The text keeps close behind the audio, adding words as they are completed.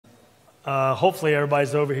Hopefully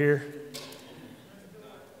everybody's over here.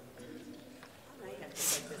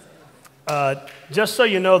 Just so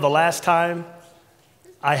you know, the last time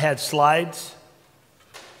I had slides,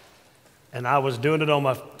 and I was doing it on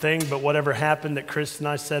my thing, but whatever happened that Chris and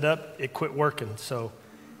I set up, it quit working. So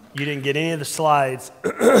you didn't get any of the slides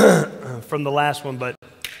from the last one. But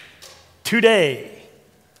today,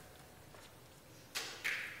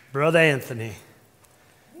 Brother Anthony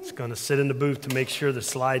is going to sit in the booth to make sure the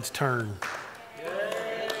slides turn.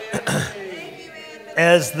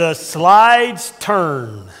 As the slides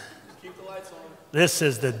turn, this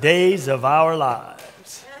is the days of our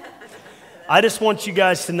lives. I just want you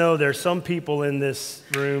guys to know there are some people in this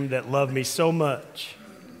room that love me so much.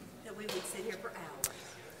 That we would sit here for hours.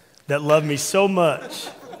 That love me so much.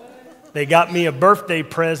 They got me a birthday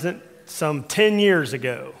present some 10 years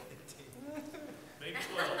ago. Maybe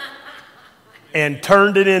 12. And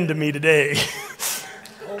turned it into me today.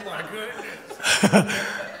 Oh my goodness.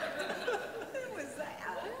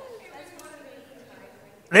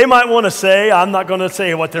 They might want to say, I'm not going to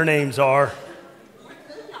say what their names are.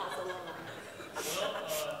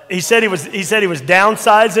 He said he was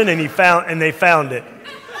downsizing and they found it.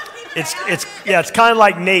 It's kind of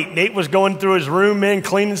like Nate. Nate was going through his room, man,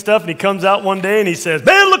 cleaning stuff, and he comes out one day and he says,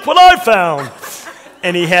 "Man, look what I found."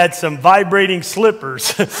 And he had some vibrating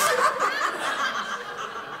slippers.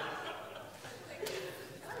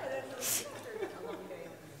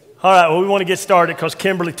 All right, well, we want to get started because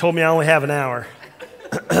Kimberly told me I only have an hour.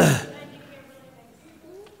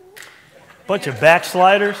 Bunch of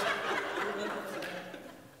backsliders.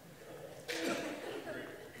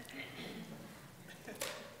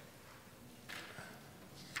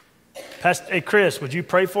 Hey, Chris, would you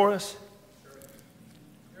pray for us?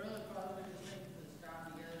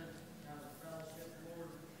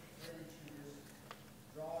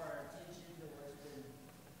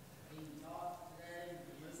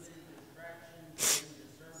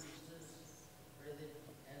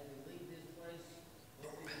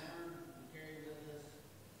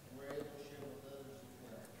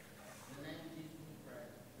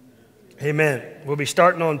 Amen. We'll be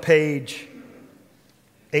starting on page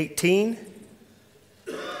 18.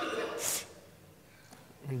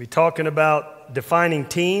 We'll be talking about defining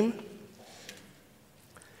team.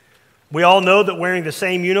 We all know that wearing the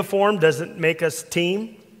same uniform doesn't make us a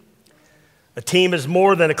team. A team is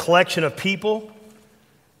more than a collection of people.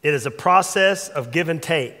 It is a process of give and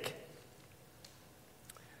take.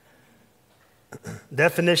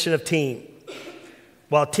 Definition of team.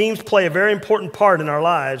 While teams play a very important part in our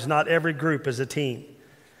lives, not every group is a team.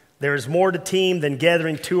 There is more to team than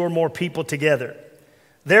gathering two or more people together.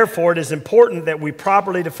 Therefore, it is important that we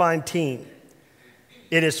properly define team.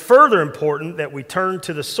 It is further important that we turn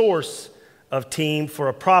to the source of team for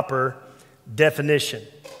a proper definition.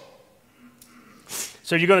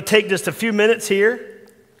 So you're going to take just a few minutes here,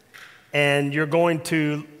 and you're going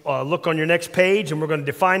to look on your next page, and we're going to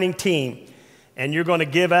defining team. And you're going to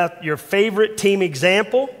give out your favorite team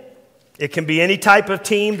example. It can be any type of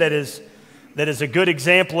team that is a good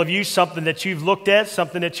example of you, something that you've looked at,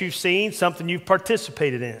 something that you've seen, something you've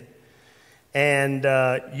participated in. And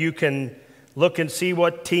you can look and see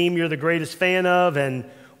what team you're the greatest fan of and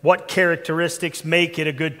what characteristics make it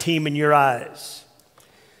a good team in your eyes.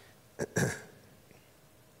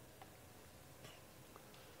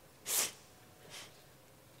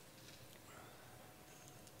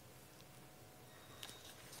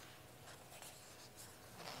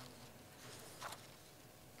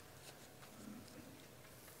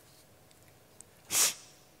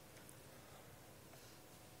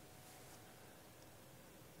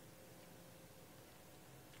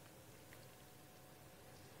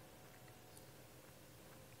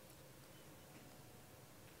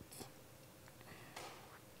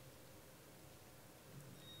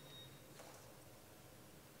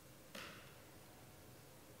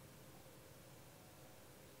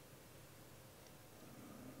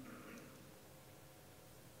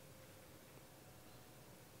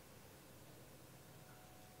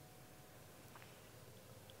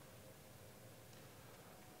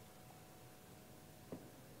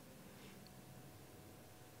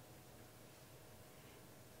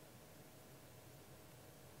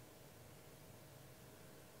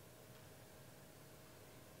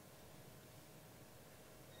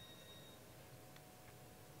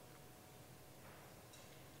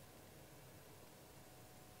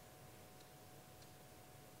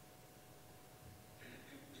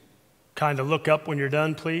 Kind of look up when you're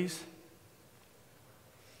done, please.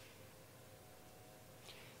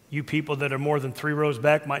 You people that are more than 3 rows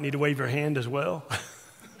back might need to wave your hand as well.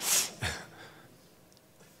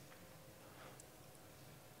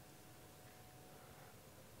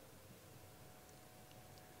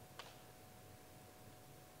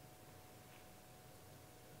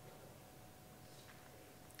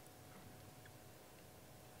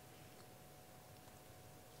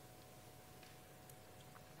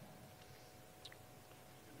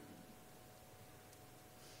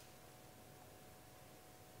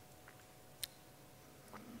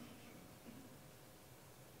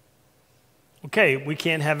 Okay, we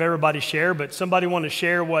can't have everybody share, but somebody want to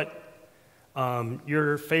share what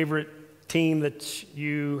your favorite team that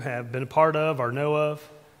you have been a part of or know of?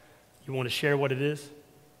 You want to share what it is?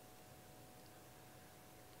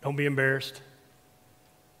 Don't be embarrassed.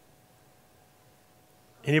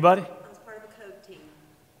 Anybody? I was part of a code team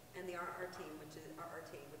and the RR team, which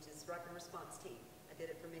is Rapid Response Team. I did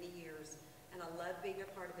it for many years, and I love being a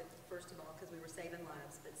part of it, first of all, because we were saving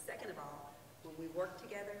lives. But second of all, when we worked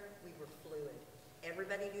together, we were fluid.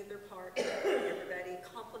 Everybody knew their part. Everybody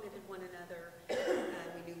complimented one another.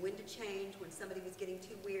 We knew when to change, when somebody was getting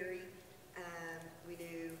too weary. We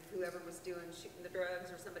knew whoever was shooting the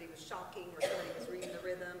drugs, or somebody was shocking, or somebody was reading the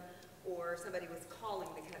rhythm, or somebody was calling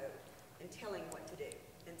the code and telling what to do.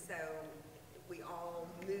 And so we all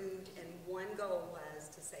moved, and one goal was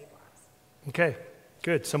to save lives. Okay,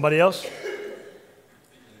 good. Somebody else?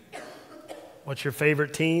 What's your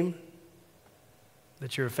favorite team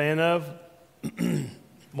that you're a fan of?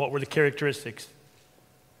 What were the characteristics? It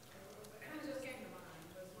just came to mind.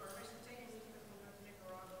 Was our mission team because we went to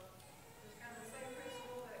Nicaragua. It's kind of the same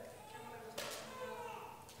principle that Kimberly was talking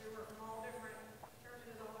about. We were from all different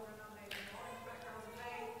churches, all different denominations, all different backgrounds of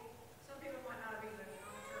faith. Some people might not have even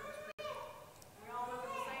gone to church, but we all went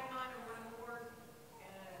with the same mind and one accord,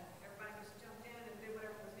 and everybody just jumped in and did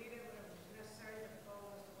whatever was needed, whatever was necessary, but the goal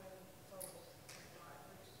was to win souls.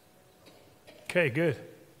 Okay, good.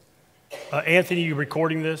 Anthony, you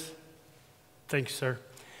recording this? Thank you, sir.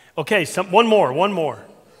 Okay, one more.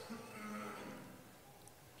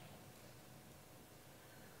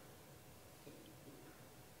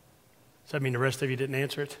 Does that mean the rest of you didn't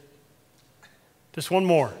answer it? Just one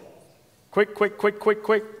more. Quick. Fourth Marine Corps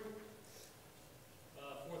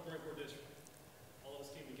District. All of us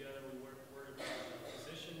came together. We weren't worried about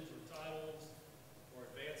positions or titles or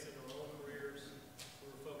advancing our own careers. We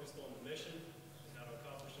were focused on the mission and how to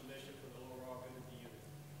accomplish the mission for the overall good of the unit.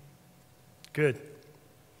 Good.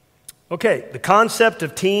 Okay, the concept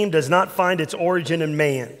of team does not find its origin in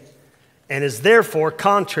man and is therefore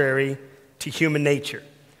contrary to human nature.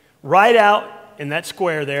 Write out in that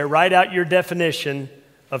square there, write out your definition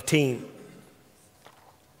of team.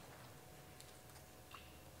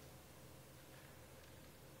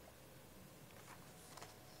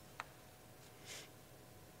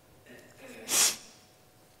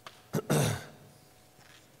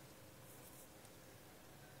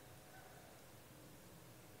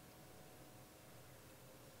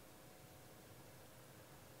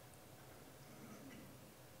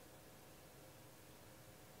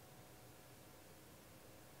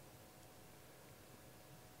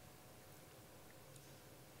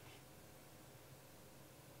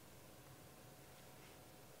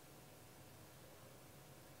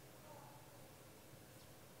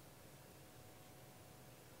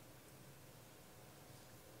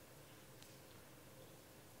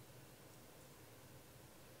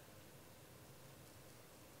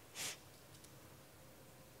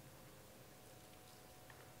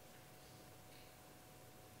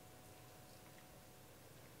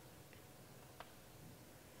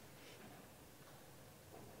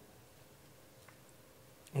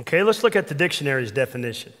 Okay, let's look at the dictionary's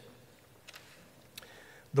definition.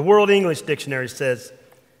 The World English Dictionary says,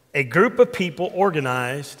 a group of people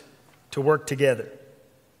organized to work together.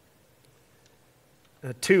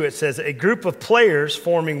 2, it says, a group of players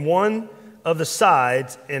forming one of the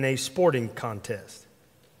sides in a sporting contest.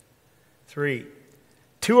 3,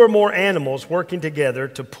 2 or more animals working together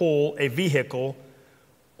to pull a vehicle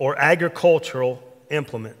or agricultural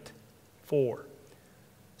implement. 4,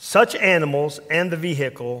 such animals and the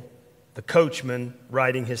vehicle, the coachman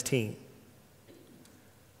riding his team.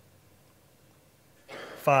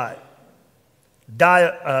 5,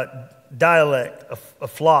 dialect, a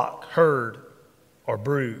flock, herd, or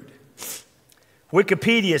brood.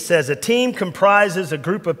 Wikipedia says a team comprises a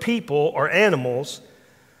group of people or animals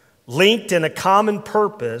linked in a common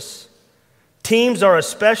purpose. Teams are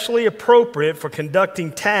especially appropriate for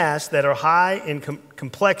conducting tasks that are high in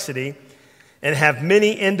complexity and have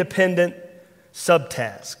many independent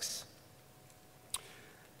subtasks.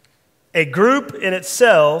 A group in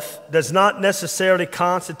itself does not necessarily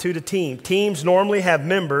constitute a team. Teams normally have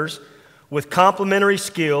members with complementary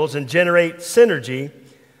skills and generate synergy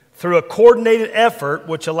through a coordinated effort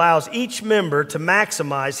which allows each member to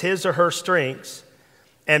maximize his or her strengths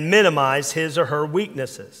and minimize his or her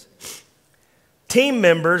weaknesses. Team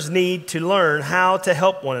members need to learn how to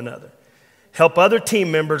help one another, help other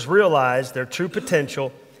team members realize their true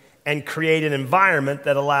potential, and create an environment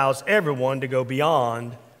that allows everyone to go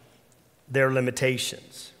beyond their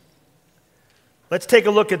limitations. Let's take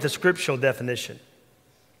a look at the scriptural definition.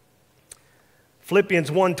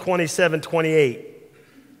 Philippians 1, 27, 28.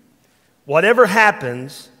 Whatever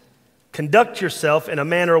happens, conduct yourself in a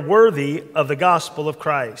manner worthy of the gospel of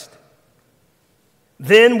Christ.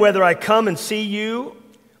 Then, whether I come and see you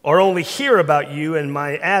or only hear about you in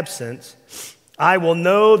my absence, I will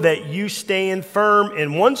know that you stand firm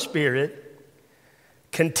in one spirit,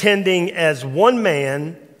 contending as one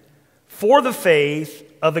man for the faith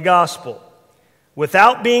of the gospel,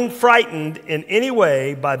 without being frightened in any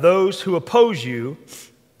way by those who oppose you.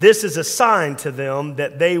 This is a sign to them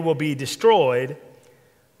that they will be destroyed,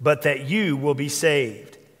 but that you will be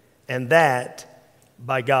saved, and that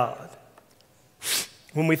by God.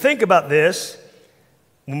 When we think about this,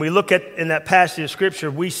 when we look at in that passage of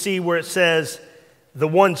Scripture, we see where it says the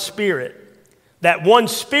one Spirit. That one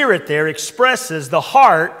Spirit there expresses the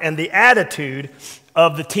heart and the attitude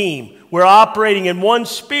of the team. We're operating in one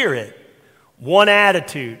spirit, one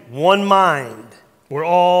attitude, one mind. We're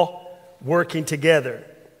all working together.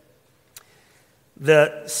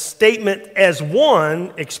 The statement as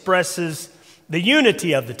one expresses the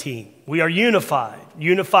unity of the team. We are unified.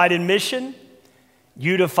 Unified in mission,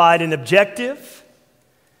 unified in objective.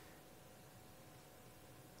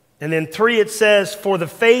 And then 3, it says, for the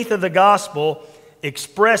faith of the gospel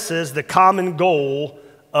expresses the common goal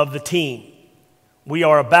of the team. We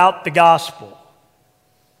are about the gospel.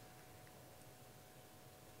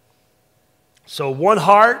 So one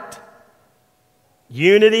heart,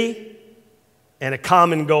 unity, and a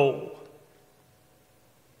common goal.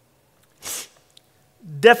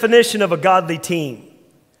 Definition of a godly team.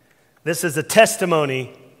 This is a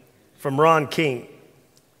testimony from Ron King.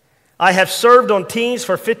 I have served on teams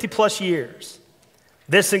for 50 plus years.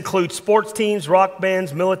 This includes sports teams, rock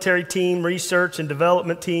bands, military team, research and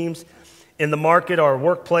development teams in the market or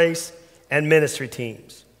workplace, and ministry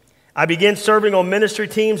teams. I began serving on ministry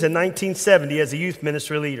teams in 1970 as a youth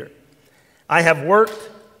ministry leader. I have worked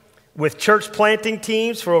with church planting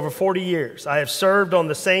teams for over 40 years. I have served on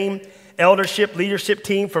the same eldership leadership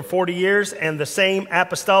team for 40 years and the same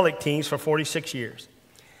apostolic teams for 46 years.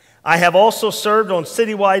 I have also served on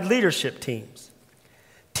citywide leadership teams.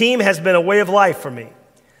 Team has been a way of life for me.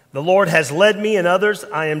 The Lord has led me and others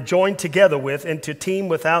I am joined together with into team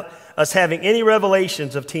without us having any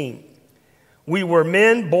revelations of team. We were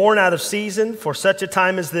men born out of season for such a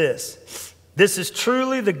time as this. This is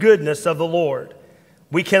truly the goodness of the Lord.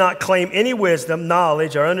 We cannot claim any wisdom,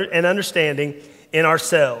 knowledge, and understanding in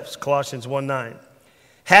ourselves. Colossians 1:9.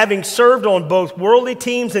 Having served on both worldly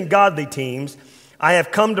teams and godly teams, I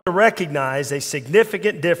have come to recognize a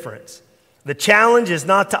significant difference. The challenge is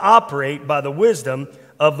not to operate by the wisdom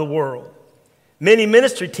of the world. Many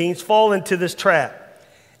ministry teams fall into this trap,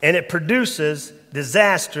 and it produces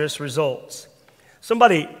disastrous results.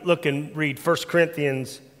 Somebody look and read 1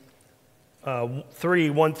 Corinthians 3,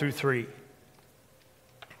 1 through 3.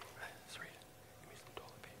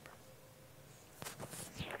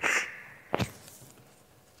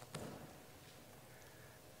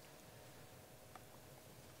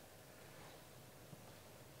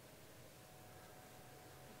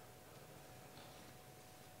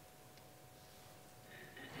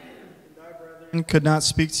 Could not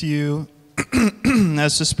speak to you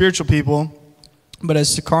as to spiritual people, but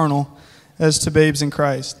as to carnal, as to babes in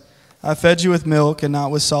Christ. I fed you with milk and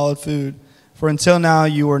not with solid food, for until now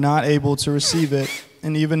you were not able to receive it,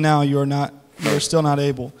 and even now you are still not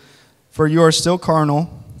able. For you are still carnal,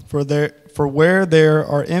 for where there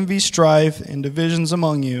are envy, strife, and divisions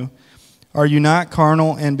among you, are you not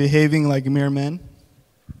carnal and behaving like mere men?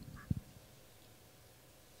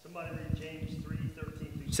 Somebody read James 3,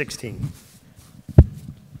 13 through 16.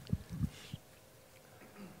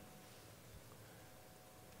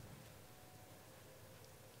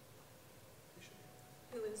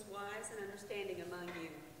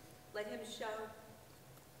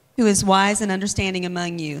 Who is wise and understanding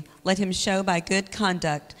among you, let him show by good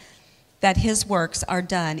conduct that his works are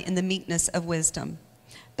done in the meekness of wisdom.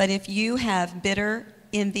 But if you have bitter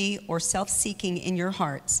envy or self-seeking in your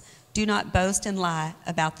hearts, do not boast and lie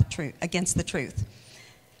about the truth, against the truth.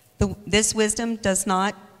 This wisdom does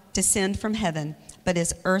not descend from heaven, but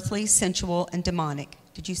is earthly, sensual, and demonic.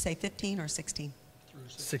 Did you say 15 or 16?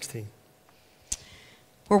 16.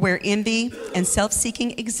 For where envy and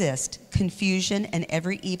self-seeking exist, confusion and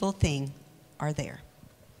every evil thing are there.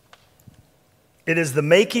 It is the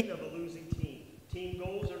making of a losing team. Team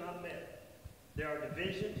goals are not met. There are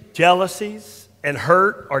divisions, jealousies, and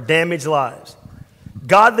hurt or damaged lives.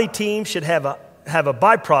 Godly teams should have a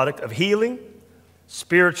byproduct of healing,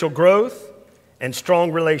 spiritual growth, and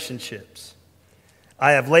strong relationships.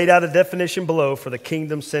 I have laid out a definition below for the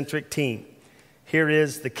kingdom-centric team. Here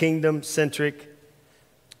is the kingdom-centric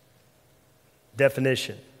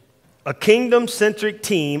definition. A kingdom-centric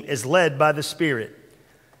team is led by the Spirit.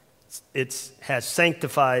 It has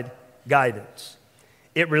sanctified guidance.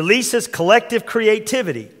 It releases collective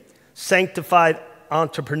creativity, sanctified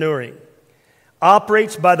entrepreneuring.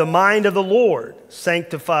 Operates by the mind of the Lord,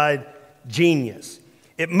 sanctified genius.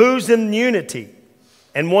 It moves in unity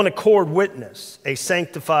and one accord witness, a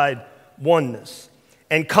sanctified oneness.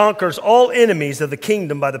 And conquers all enemies of the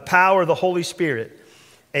kingdom by the power of the Holy Spirit,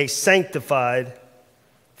 a sanctified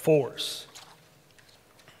force.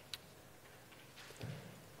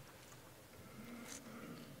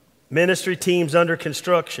 Ministry teams under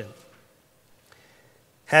construction.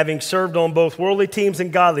 Having served on both worldly teams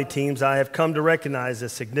and godly teams, I have come to recognize a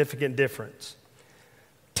significant difference.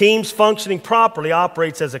 Teams functioning properly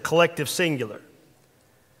operates as a collective singular.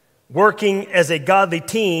 Working as a godly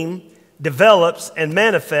team develops and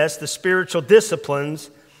manifests the spiritual disciplines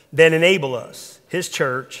that enable us, His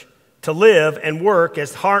church, to live and work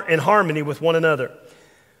in harmony with one another.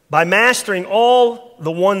 By mastering all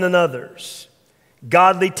the one another's,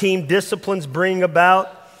 godly team disciplines bring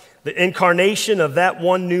about the incarnation of that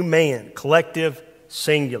one new man, collective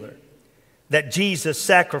singular, that Jesus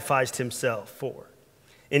sacrificed Himself for.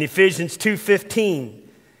 In Ephesians 2:15,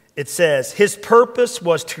 it says, His purpose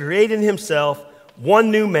was to create in Himself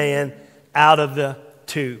one new man out of the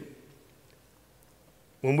two.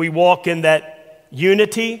 When we walk in that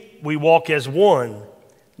unity, we walk as one,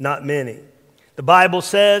 not many. The Bible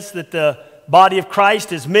says that the body of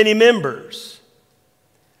Christ is many members.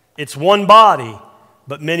 It's one body,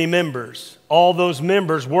 but many members. All those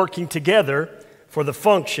members working together for the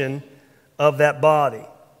function of that body.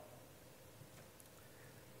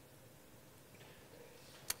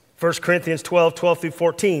 1 Corinthians 12 through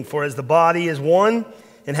 14. For as the body is one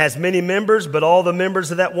and has many members, but all the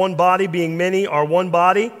members of that one body, being many, are one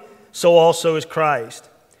body, so also is Christ.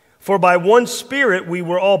 For by one Spirit we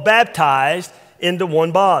were all baptized into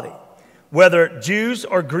one body, whether Jews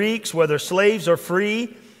or Greeks, whether slaves or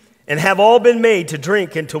free, and have all been made to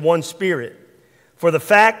drink into one Spirit. For in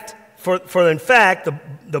fact,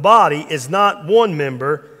 the body is not one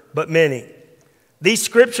member, but many. These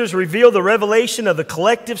scriptures reveal the revelation of the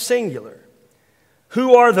collective singular.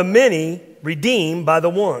 Who are the many redeemed by the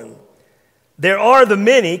one? There are the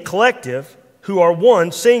many collective who are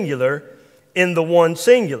one singular in the one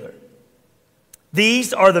singular.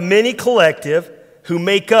 These are the many collective who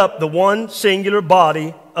make up the one singular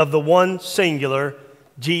body of the one singular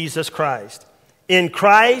Jesus Christ. In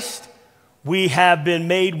Christ, we have been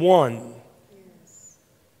made one.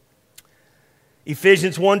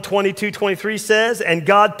 Ephesians 1:22-23 says, And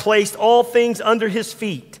God placed all things under His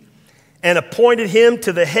feet and appointed Him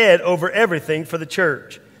to the head over everything for the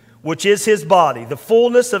church, which is His body, the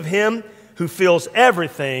fullness of Him who fills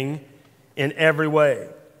everything in every way.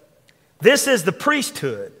 This is the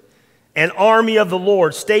priesthood, an army of the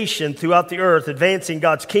Lord stationed throughout the earth, advancing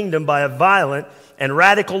God's kingdom by a violent and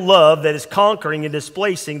radical love that is conquering and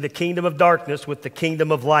displacing the kingdom of darkness with the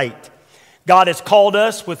kingdom of light. God has called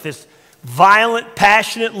us with this violent,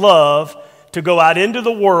 passionate love to go out into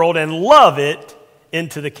the world and love it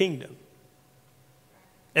into the kingdom.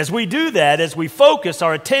 As we do that, as we focus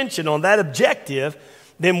our attention on that objective,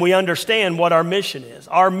 then we understand what our mission is.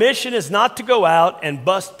 Our mission is not to go out and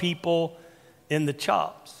bust people in the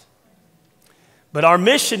chops. But our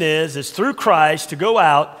mission is through Christ to go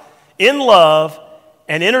out in love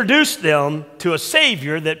and introduce them to a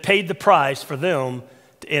Savior that paid the price for them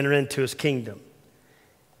to enter into His kingdom.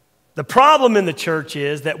 The problem in the church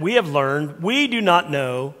is that we have learned we do not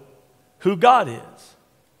know who God is.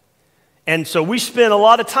 And so we spend a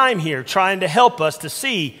lot of time here trying to help us to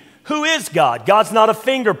see who is God. God's not a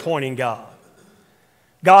finger-pointing God.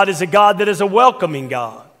 God is a God that is a welcoming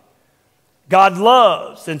God. God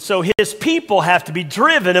loves, and so His people have to be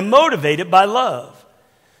driven and motivated by love.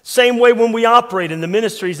 Same way when we operate in the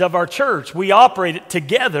ministries of our church. We operate it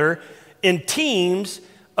together in teams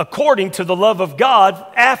according to the love of God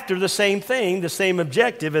after the same thing, the same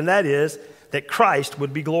objective, and that is that Christ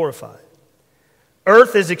would be glorified.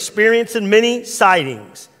 Earth is experiencing many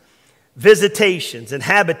sightings, visitations, and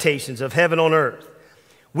habitations of heaven on earth.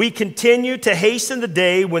 We continue to hasten the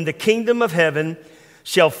day when the kingdom of heaven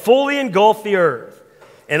shall fully engulf the earth,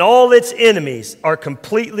 and all its enemies are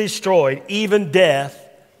completely destroyed, even death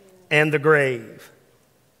and the grave.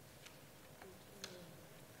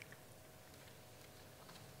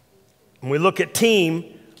 When we look at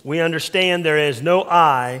team, we understand there is no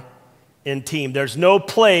I in team. There's no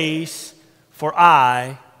place for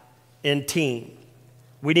I in team.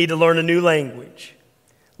 We need to learn a new language.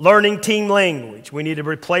 Learning team language, we need to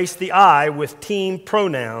replace the I with team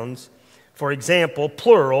pronouns. For example,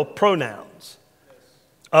 plural pronouns.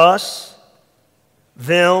 us,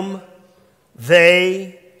 them,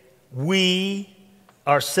 they, we,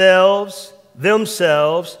 ourselves,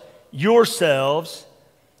 themselves, yourselves,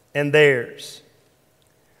 and theirs.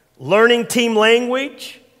 Learning team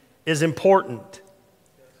language is important.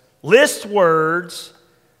 List words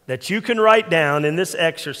that you can write down in this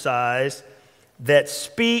exercise that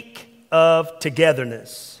speak of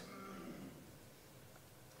togetherness.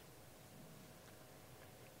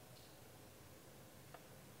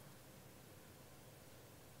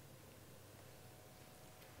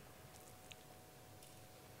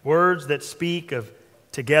 Words that speak of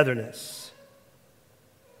togetherness.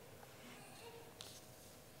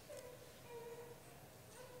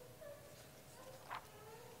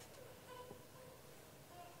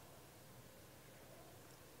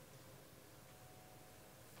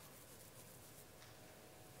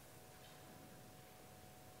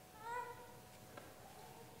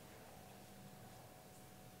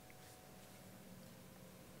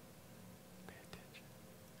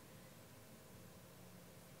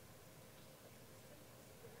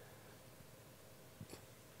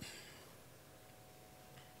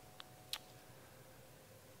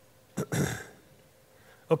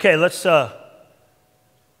 Okay, let's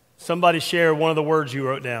somebody share one of the words you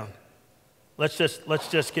wrote down. Let's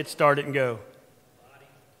just get started and go.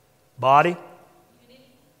 Body.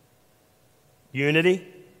 Unity.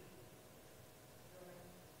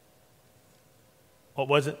 What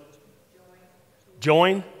was it?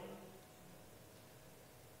 Join.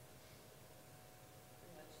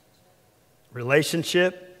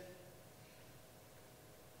 Relationship.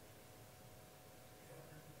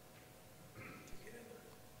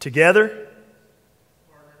 Together.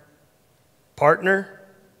 Partner.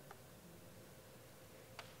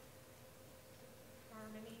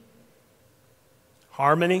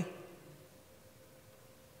 Harmony.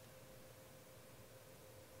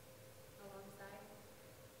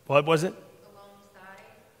 What was it?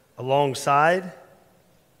 Alongside.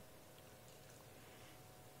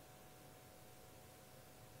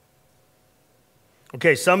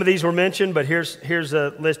 Okay, some of these were mentioned, but here's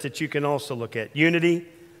a list that you can also look at. Unity,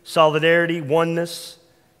 solidarity, oneness,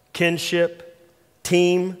 kinship,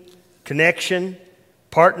 team, connection,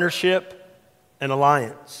 partnership, and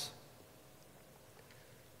alliance.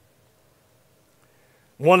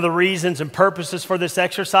 One of the reasons and purposes for this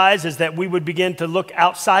exercise is that we would begin to look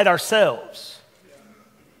outside ourselves,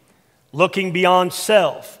 looking beyond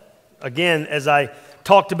self. Again, as I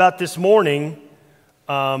talked about this morning,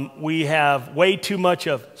 we have way too much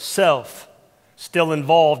of self still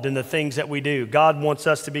involved in the things that we do. God wants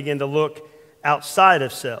us to begin to look outside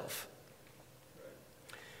of self.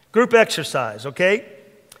 Group exercise, okay?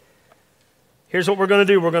 Here's what we're going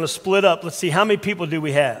to do. We're going to split up. Let's see, how many people do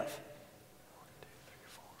we have?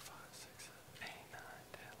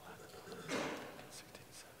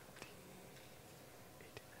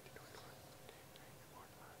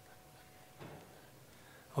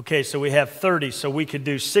 Okay, so we have 30, so we could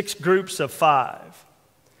do 6 groups of 5.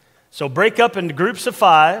 So break up into groups of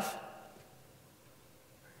 5.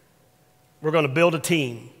 We're going to build a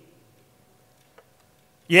team.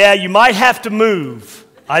 Yeah, you might have to move.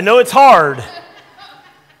 I know it's hard.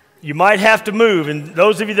 You might have to move. And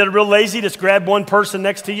those of you that are real lazy, just grab one person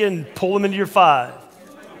next to you and pull them into your 5.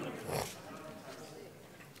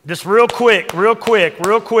 Just real quick, real quick,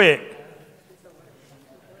 real quick.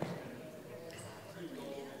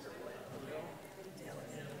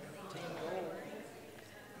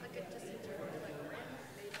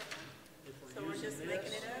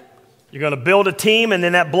 You're going to build a team, and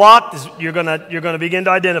then that block, you're going to begin to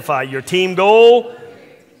identify your team goal,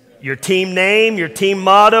 your team name, your team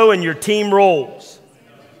motto, and your team roles.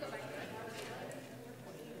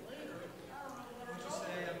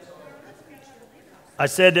 I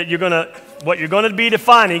said that what you're going to be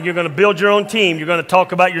defining, you're going to build your own team. You're going to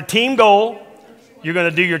talk about your team goal. You're going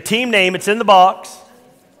to do your team name. It's in the box.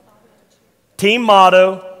 Team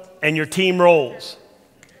motto, and your team roles.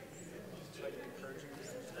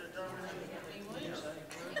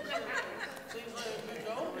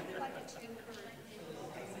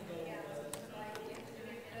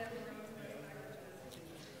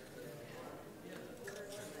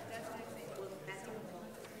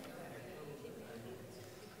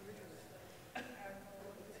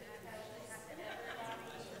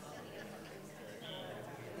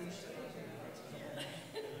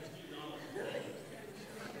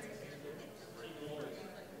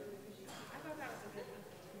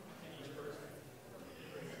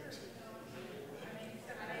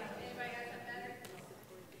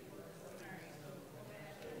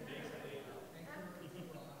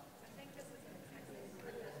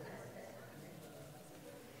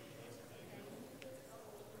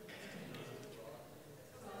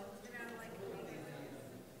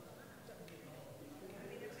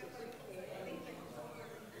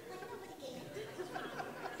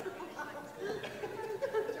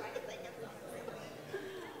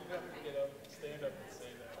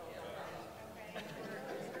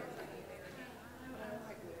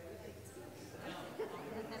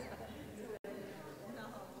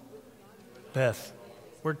 Beth,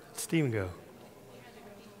 where'd Stephen go?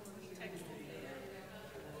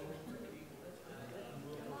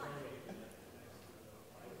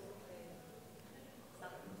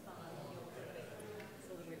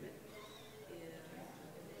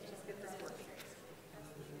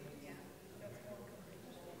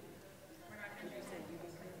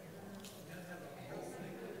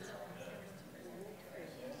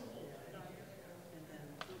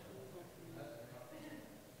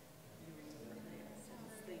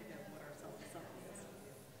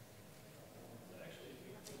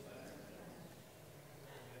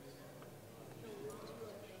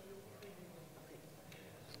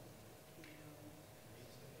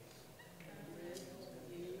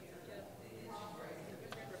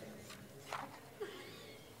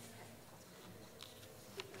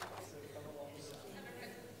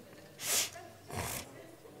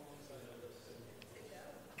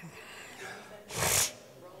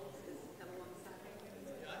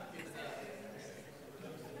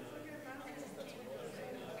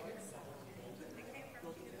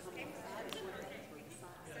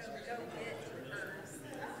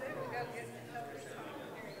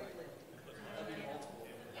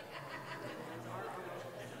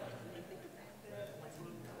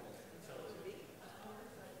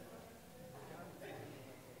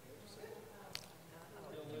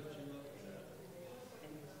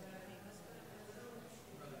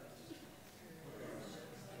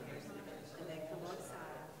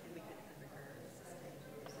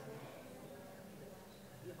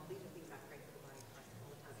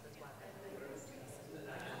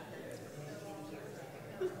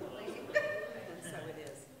 So it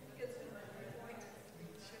is.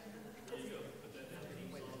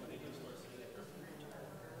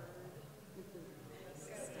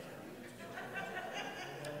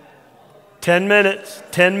 10 minutes,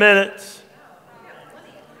 10 minutes.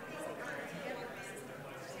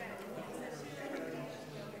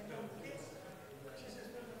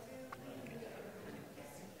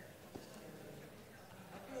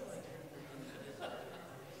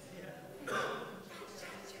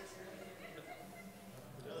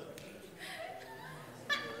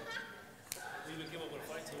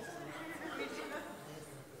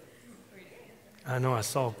 I know I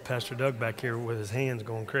saw Pastor Doug back here with his hands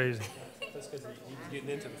going crazy. That's because he's getting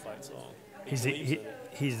into the fight song. He's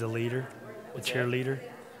the leader, the cheerleader.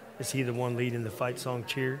 Is he the one leading the fight song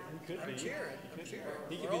cheer? He could be. Cheering.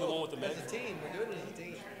 He could be the one with the As a message. team, we're doing it as a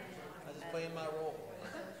team. I just play in my role.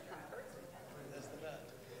 That's the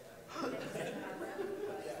best.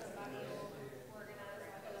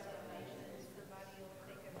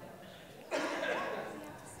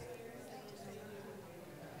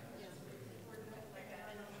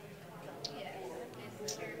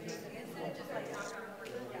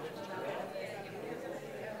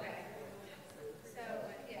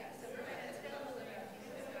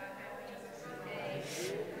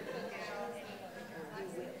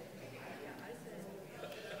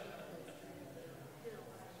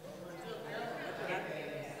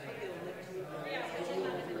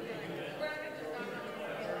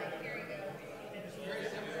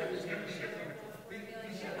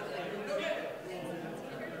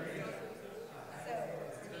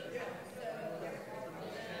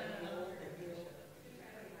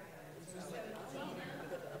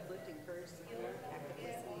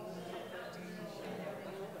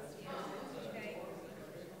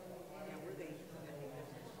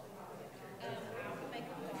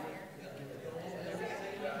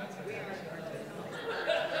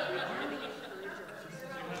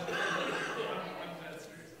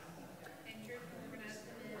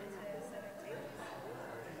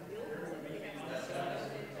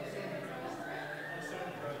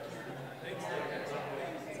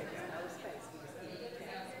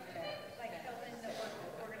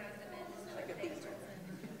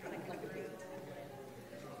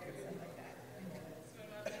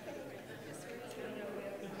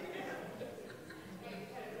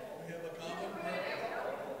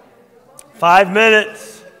 Five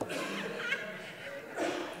minutes.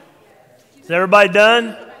 Is everybody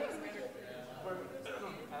done?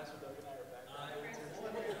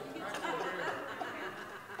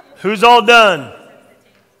 Who's all done?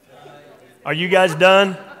 Are you guys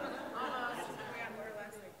done?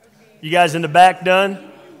 You guys in the back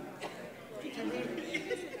done?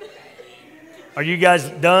 Are you guys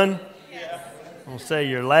done? Don't say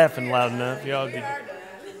you're laughing loud enough. Y'all be.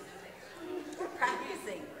 We're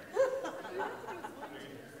practicing.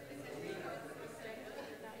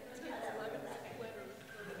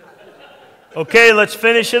 Okay, let's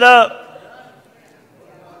finish it up.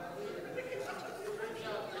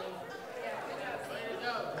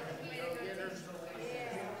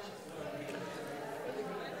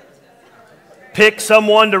 pick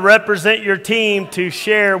someone to represent your team to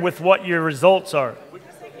share with what your results are.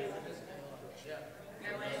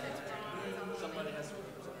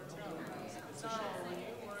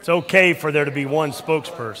 It's okay for there to be one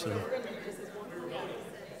spokesperson.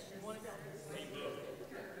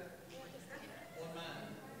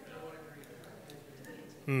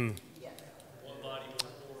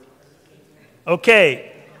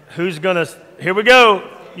 Okay, who's gonna, here we go.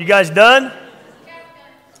 You guys done?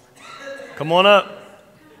 Come on up.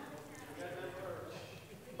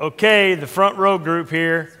 Okay, the front row group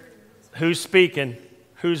here. Who's speaking?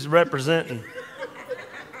 Who's representing?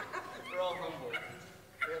 We're all humble. We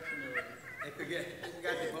have humility. And forget, we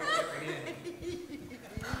got to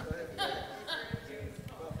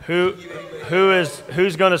vote.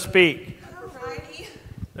 Who's going to speak?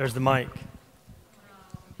 There's the mic.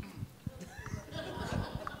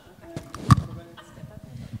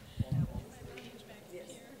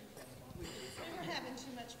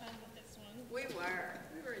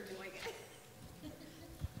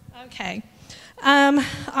 Okay.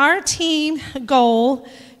 Our team goal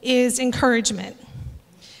is encouragement.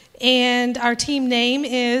 And our team name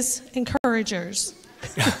is Encouragers.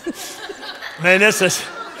 Man, this is...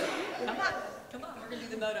 Come on, we're going to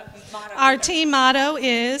do the motto. Our team motto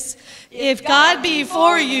is, if God be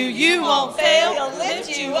for you, you won't fail. He'll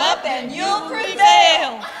lift you up and you'll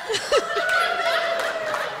prevail.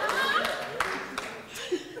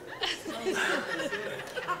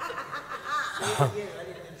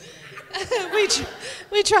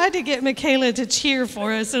 We tried to get Michaela to cheer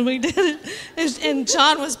for us, and we did it. And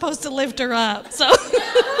John was supposed to lift her up. So,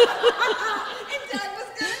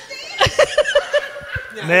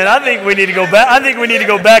 man, I think we need to go back. I think we need to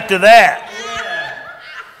go back to that.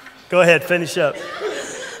 Go ahead, finish up.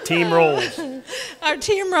 Team roles. Our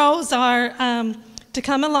team roles are to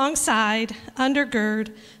come alongside,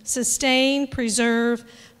 undergird, sustain, preserve,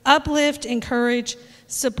 uplift, encourage,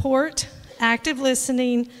 support, active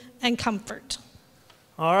listening, and comfort.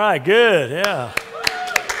 All right, good, yeah.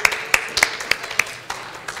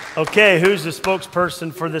 Okay, who's the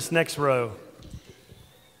spokesperson for this next row?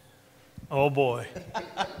 Oh, boy.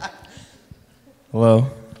 Hello.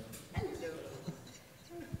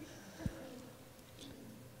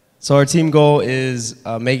 So our team goal is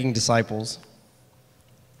making disciples,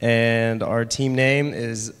 and our team name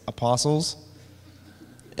is Apostles,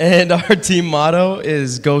 and our team motto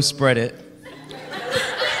is Go Spread It.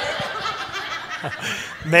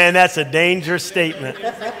 Man, that's a dangerous statement.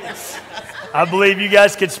 I believe you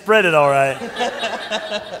guys could spread it all right.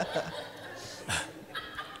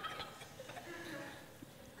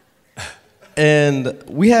 And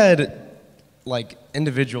we had like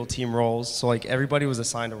individual team roles, so like everybody was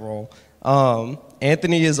assigned a role.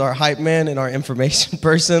 Anthony is our hype man and our information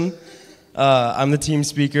person. I'm the team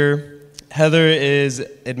speaker. Heather is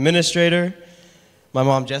administrator. My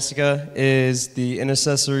mom Jessica is the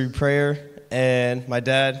intercessory prayer, and my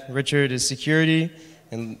dad Richard is security,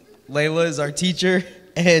 and Layla is our teacher,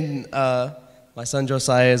 and my son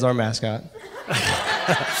Josiah is our mascot.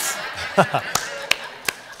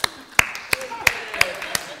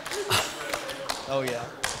 Oh, yeah.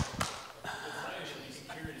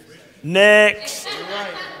 Next.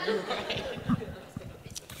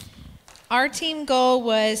 Our team goal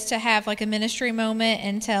was to have like a ministry moment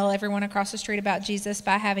and tell everyone across the street about Jesus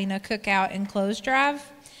by having a cookout and clothes drive.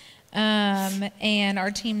 And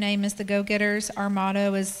our team name is the Go-Getters. Our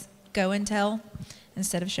motto is Go and Tell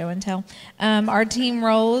instead of Show and Tell. Our team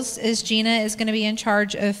roles is Gina is going to be in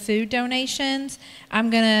charge of food donations. I'm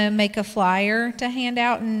going to make a flyer to hand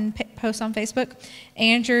out and post on Facebook.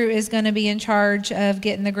 Andrew is going to be in charge of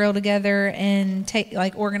getting the grill together and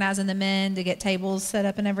like organizing the men to get tables set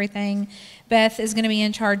up and everything. Beth is going to be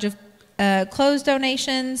in charge of clothes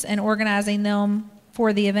donations and organizing them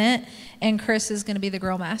for the event. And Chris is going to be the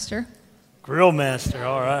grill master. Grill master,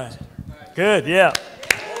 all right. Good, yeah.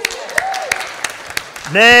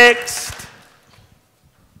 Next.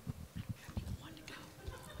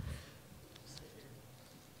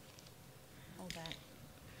 Hold that.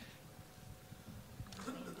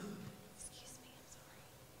 Excuse me, I'm sorry.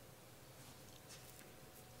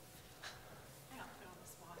 I don't put on the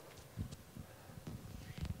spot.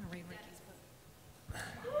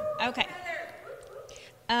 Okay.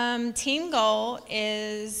 Team goal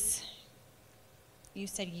is, you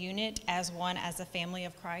said unit as one as a family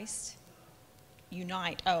of Christ.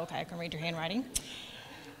 Unite. Oh, okay, I can read your handwriting.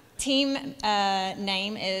 Team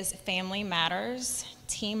name is Family Matters.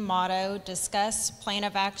 Team motto, discuss, plan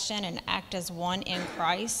of action, and act as one in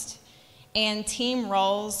Christ. And team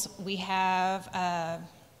roles, we have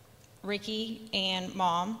Ricky and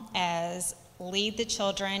Mom as lead the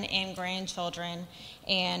children and grandchildren,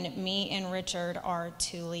 and me and Richard are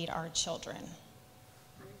to lead our children.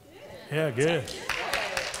 Yeah, good.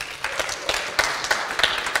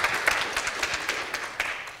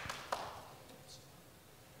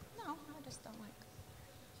 No, I just don't like.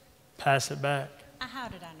 Pass it back. How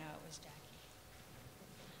did I know it was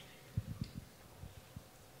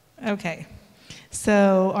Jackie? Okay,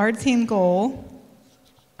 so our team goal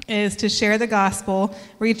is to share the gospel,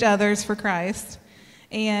 reach others for Christ,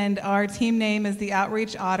 and our team name is the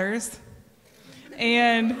Outreach Otters,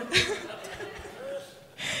 and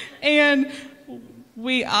and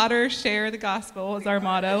we otter share the gospel is our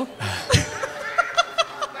motto.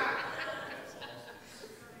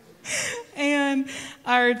 And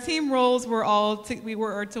our team roles were we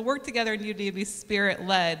were to work together and to be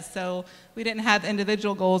spirit-led. So we didn't have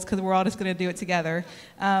individual goals because we're all just going to do it together.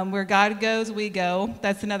 Where God goes, we go.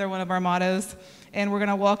 That's another one of our mottos. And we're going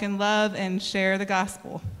to walk in love and share the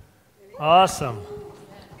gospel. Awesome.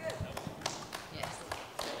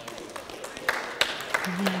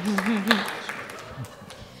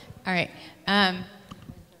 All right.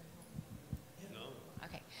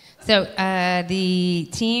 Okay. So the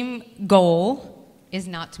team goal is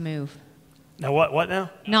not to move. Now what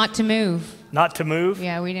now? Not to move. Not to move?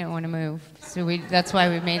 Yeah, we didn't want to move. So that's why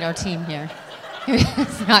we made our team here.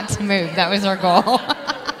 It's not to move. That was our goal.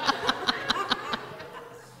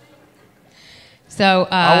 So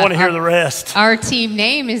I want to hear the rest. Our team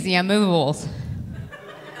name is the Unmovables.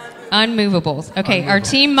 Unmovables. Okay, our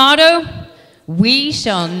team motto, we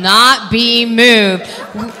shall not be moved.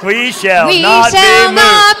 We shall not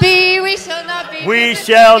be moved. We shall not be. We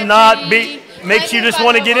shall not be. Makes you just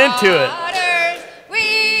want to get into it.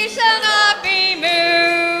 We shall not be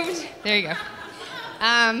moved. There you go.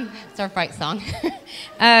 It's our fight song.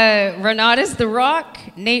 Renata's the rock,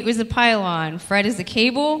 Nate was the pylon, Fred is the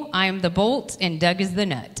cable, I am the bolt, and Doug is the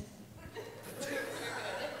nut.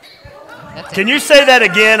 Can you say that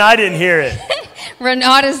again? I didn't hear it.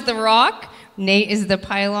 Renata's the rock, Nate is the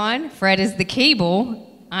pylon, Fred is the cable,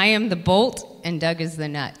 I am the bolt, and Doug is the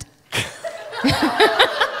nut.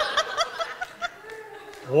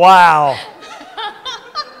 Wow.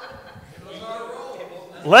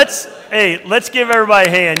 Let's give everybody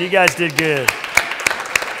a hand. You guys did good.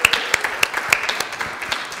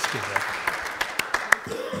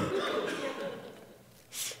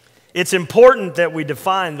 It's important that we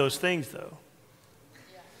define those things, though.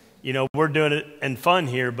 You know, we're doing it in fun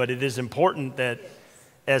here, but it is important that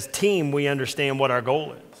as a team we understand what our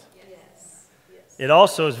goal is. It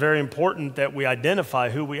also is very important that we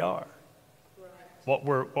identify who we are, what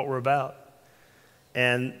we're about,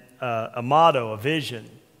 and a motto, a vision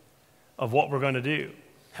of what we're going to do,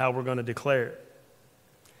 how we're going to declare it.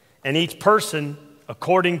 And each person,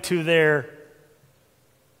 according to their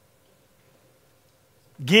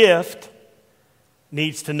gift,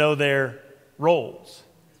 needs to know their roles,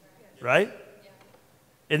 right?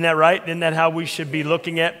 Isn't that right? Isn't that how we should be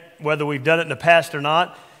looking at, whether we've done it in the past or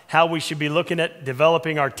not, how we should be looking at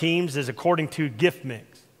developing our teams is according to gift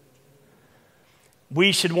mix.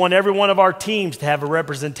 We should want every one of our teams to have a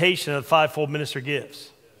representation of the fivefold ministry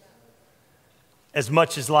gifts as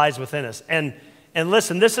much as lies within us. And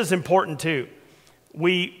listen, this is important too.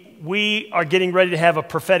 We are getting ready to have a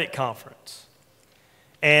prophetic conference.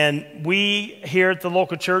 And we here at the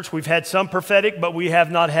local church, we've had some prophetic, but we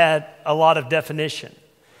have not had a lot of definition.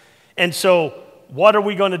 And so what are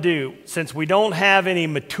we going to do? Since we don't have any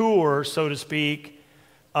mature, so to speak,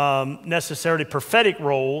 necessarily prophetic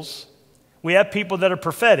roles, we have people that are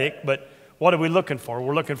prophetic, but what are we looking for?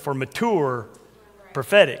 We're looking for mature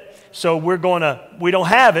prophetic. So we don't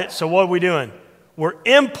have it, so what are we doing? We're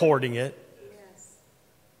importing it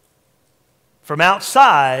from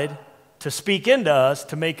outside to speak into us,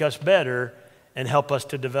 to make us better and help us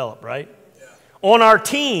to develop, right? Yeah. On our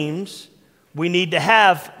teams, we need to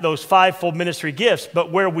have those fivefold ministry gifts,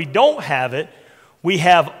 but where we don't have it, we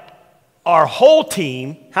have our whole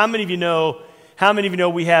team. How many of you know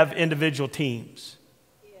we have individual teams?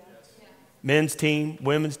 Yeah. Men's team,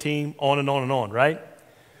 women's team, on and on and on, right?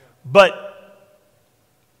 But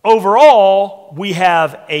overall, we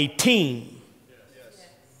have a team.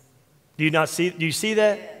 Yes. Do you see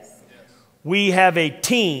that? Yes. We have a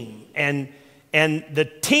team, and the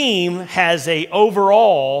team has a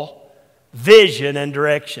overall vision and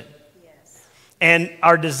direction. Yes. And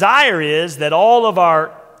our desire is that all of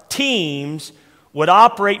our teams would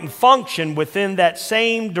operate and function within that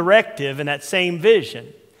same directive and that same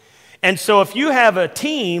vision. And so if you have a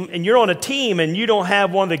team and you're on a team and you don't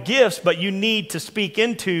have one of the gifts, but you need to speak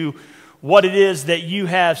into what it is that you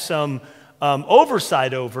have some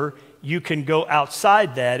oversight over, you can go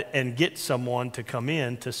outside that and get someone to come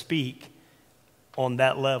in to speak on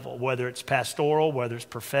that level, whether it's pastoral, whether it's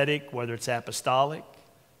prophetic, whether it's apostolic.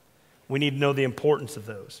 We need to know the importance of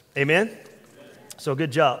those. Amen? So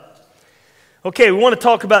good job. Okay, we want to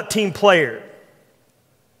talk about team player.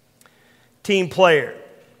 Team player.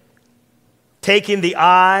 Taking the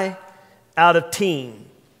I out of team.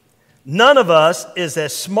 None of us is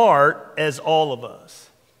as smart as all of us.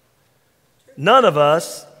 None of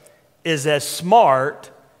us is as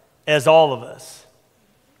smart as all of us.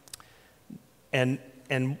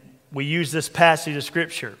 And we use this passage of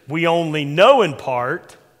Scripture. We only know in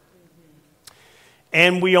part,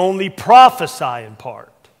 and we only prophesy in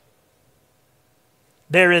part.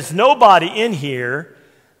 There is nobody in here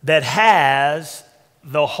that has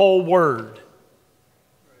the whole word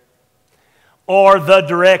or the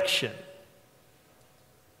direction.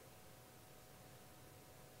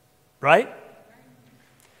 Right?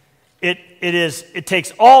 It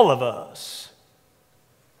takes all of us.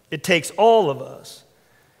 It takes all of us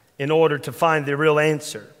in order to find the real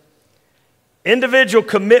answer. Individual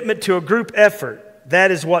commitment to a group effort,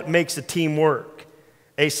 that is what makes a team work,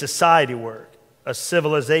 a society work, a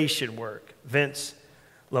civilization work. Vince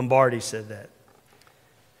Lombardi said that.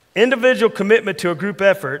 Individual commitment to a group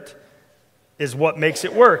effort is what makes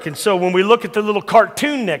it work. And so when we look at the little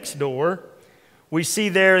cartoon next door, we see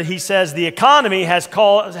there he says the economy has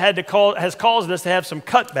caused us to have some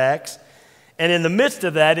cutbacks. And in the midst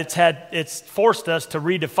of that, it's forced us to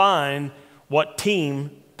redefine what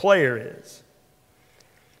team player is.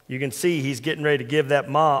 You can see he's getting ready to give that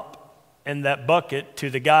mop and that bucket to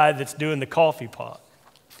the guy that's doing the coffee pot.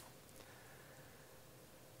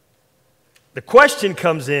 The question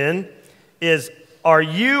comes in is, are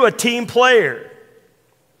you a team player?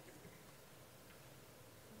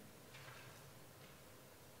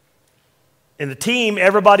 In the team,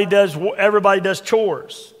 everybody does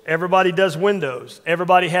chores. Everybody does windows.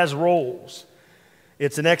 Everybody has roles.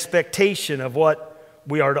 It's an expectation of what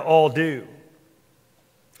we are to all do.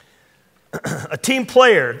 A team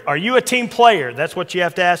player. Are you a team player? That's what you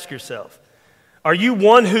have to ask yourself. Are you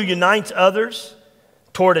one who unites others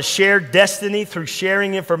toward a shared destiny through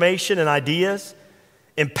sharing information and ideas,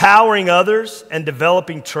 empowering others, and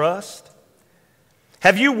developing trust?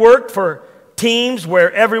 Have you worked for teams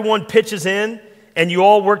where everyone pitches in and you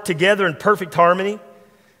all work together in perfect harmony?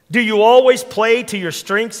 Do you always play to your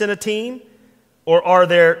strengths in a team? Or are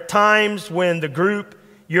there times when the group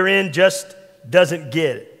you're in just doesn't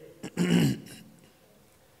get it?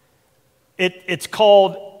 It's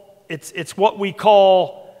what we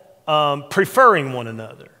call preferring one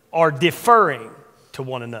another or deferring to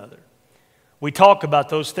one another. We talk about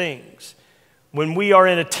those things. When we are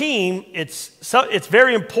in a team, it's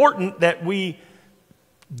very important that we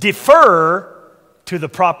defer to the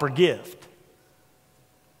proper gift.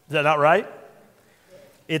 Is that not right?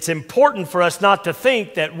 It's important for us not to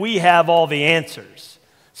think that we have all the answers.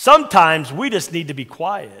 Sometimes we just need to be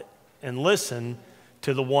quiet and listen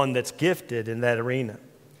to the one that's gifted in that arena.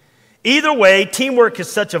 Either way, teamwork is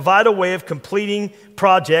such a vital way of completing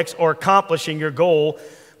projects or accomplishing your goal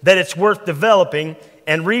that it's worth developing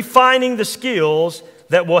and refining the skills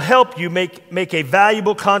that will help you make a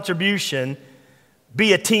valuable contribution,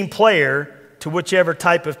 be a team player to whichever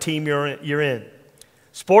type of team you're in.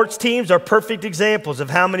 Sports teams are perfect examples of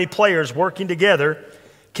how many players working together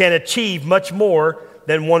can achieve much more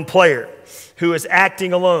than one player who is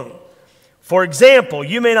acting alone. For example,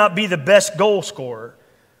 you may not be the best goal scorer,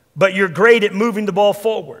 but you're great at moving the ball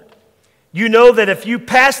forward. You know that if you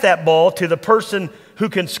pass that ball to the person who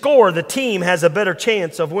can score, the team has a better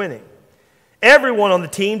chance of winning. Everyone on the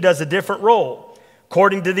team does a different role.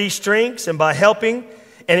 According to these strengths and by helping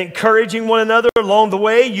and encouraging one another along the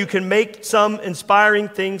way, you can make some inspiring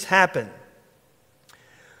things happen.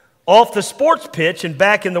 Off the sports pitch and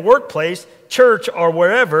back in the workplace, church, or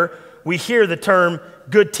wherever, we hear the term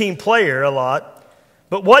good team player a lot.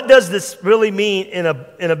 But what does this really mean in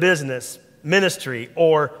a business, ministry,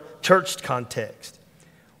 or church context?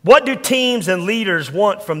 What do teams and leaders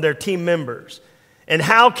want from their team members? And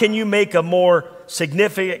how can you make a more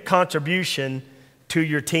significant contribution to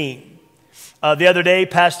your team? The other day,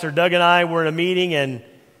 Pastor Doug and I were in a meeting,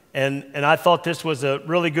 and I thought this was a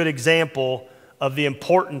really good example of the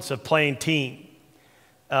importance of playing team.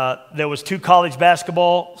 There was 2 college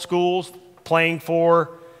basketball schools playing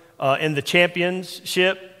for in the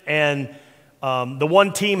championship, and the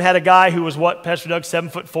one team had a guy who was Pastor Doug,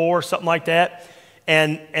 7'4", something like that.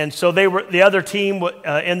 And so the other team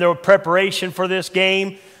in their preparation for this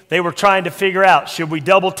game, they were trying to figure out, should we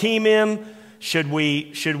double team him? Should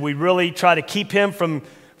we really try to keep him from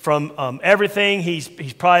from everything. He's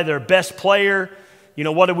probably their best player. You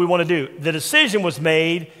know, what do we want to do? The decision was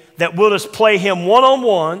made that we'll just play him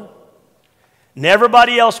one-on-one, and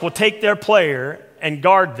everybody else will take their player and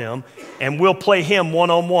guard them, and we'll play him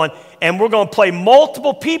one-on-one. And we're going to play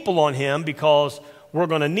multiple people on him because we're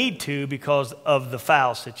going to need to because of the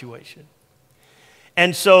foul situation.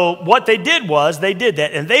 And so what they did was they did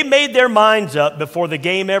that, and they made their minds up before the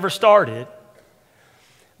game ever started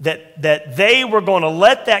that they were going to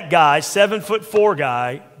let that guy, 7'4"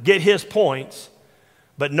 guy, get his points,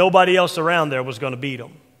 but nobody else around there was going to beat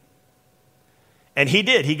him. And he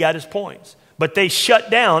did. He got his points. But they shut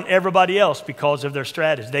down everybody else because of their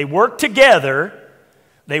strategy. They worked together.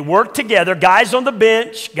 They worked together. Guys on the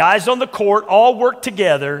bench, guys on the court, all worked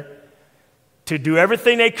together to do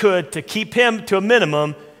everything they could to keep him to a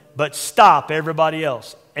minimum, but stop everybody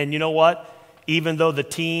else. And you know what? Even though the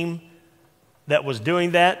team that was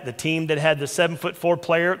doing that, the team that had the 7'4"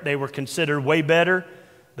 player, they were considered way better.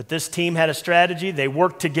 But this team had a strategy. They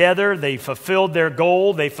worked together. They fulfilled their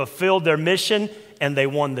goal. They fulfilled their mission, and they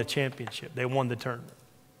won the championship. They won the tournament.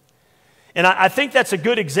 And I think that's a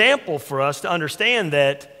good example for us to understand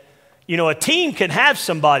that, you know, a team can have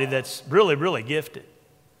somebody that's really, really gifted.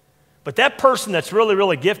 But that person that's really,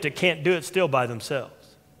 really gifted can't do it still by themselves.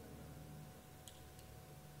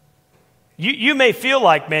 You may feel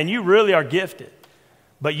like, man, you really are gifted,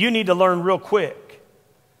 but you need to learn real quick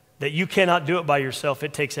that you cannot do it by yourself.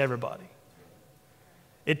 It takes everybody.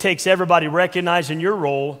 It takes everybody recognizing your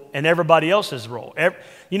role and everybody else's role.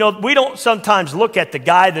 You know, we don't sometimes look at the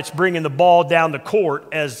guy that's bringing the ball down the court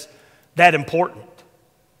as that important.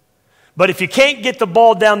 But if you can't get the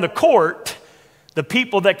ball down the court, the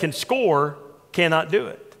people that can score cannot do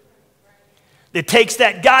it. It takes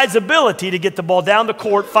that guy's ability to get the ball down the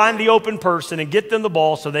court, find the open person, and get them the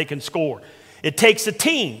ball so they can score. It takes a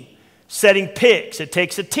team setting picks. It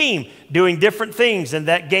takes a team doing different things in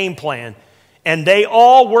that game plan. And they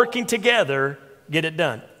all working together get it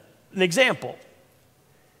done. An example,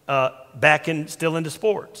 still into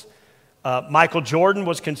sports. Michael Jordan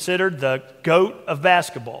was considered the GOAT of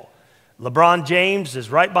basketball. LeBron James is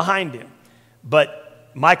right behind him.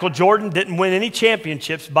 But Michael Jordan didn't win any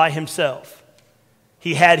championships by himself.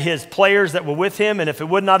 He had his players that were with him, and if it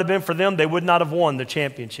would not have been for them, they would not have won the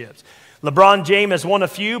championships. LeBron James has won a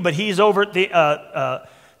few, but he's over at the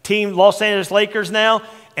team Los Angeles Lakers now,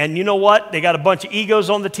 and you know what? They got a bunch of egos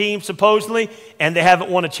on the team, supposedly, and they haven't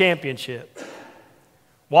won a championship.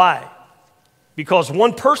 Why? Because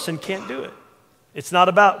one person can't do it. It's not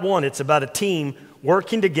about one. It's about a team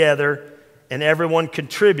working together and everyone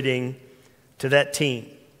contributing to that team.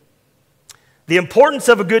 The importance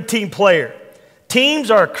of a good team player.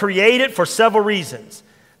 Teams are created for several reasons.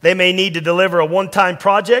 They may need to deliver a one-time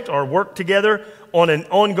project or work together on an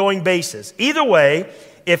ongoing basis. Either way,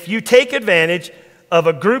 if you take advantage of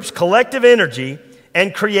a group's collective energy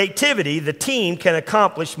and creativity, the team can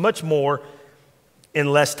accomplish much more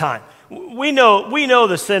in less time. We know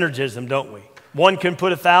the synergism, don't we? One can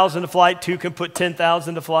put 1,000 to flight, two can put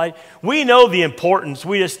 10,000 to flight. We know the importance,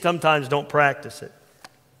 we just sometimes don't practice it.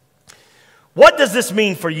 What does this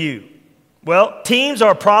mean for you? Well, teams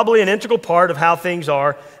are probably an integral part of how things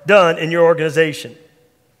are done in your organization.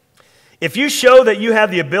 If you show that you have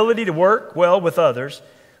the ability to work well with others,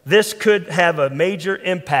 this could have a major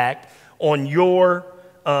impact on your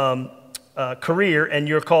career and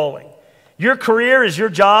your calling. Your career is your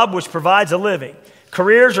job, which provides a living.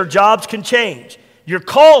 Careers or jobs can change. Your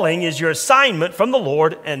calling is your assignment from the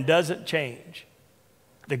Lord and doesn't change.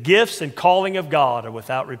 The gifts and calling of God are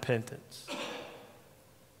without repentance.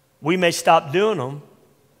 We may stop doing them,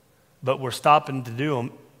 but we're stopping to do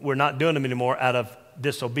them. We're not doing them anymore out of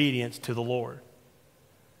disobedience to the Lord.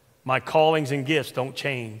 My callings and gifts don't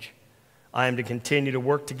change. I am to continue to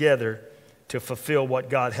work together to fulfill what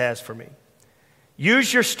God has for me.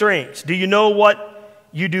 Use your strengths. Do you know what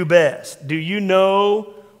you do best? Do you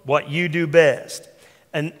know what you do best?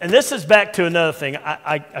 And this is back to another thing.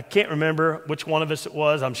 I can't remember which one of us it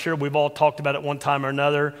was. I'm sure we've all talked about it one time or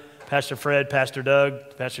another. Pastor Fred, Pastor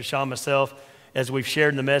Doug, Pastor Sean, myself, as we've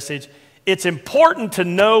shared in the message. It's important to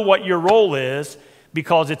know what your role is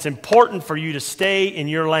because it's important for you to stay in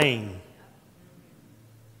your lane.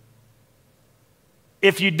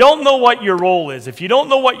 If you don't know what your role is, if you don't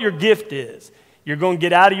know what your gift is, you're going to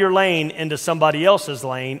get out of your lane into somebody else's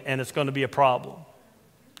lane, and it's going to be a problem.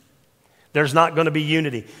 There's not going to be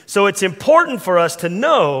unity. So it's important for us to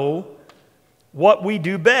know what we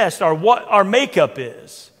do best or what our makeup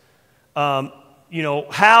is.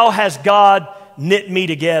 How has God knit me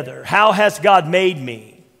together? How has God made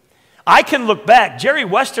me? I can look back, Jerry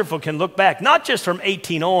Westerfield can look back, not just from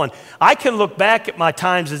 18 on. I can look back at my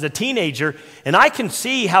times as a teenager, and I can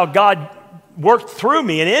see how God worked through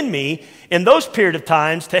me and in me in those period of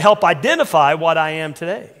times to help identify what I am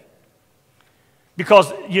today.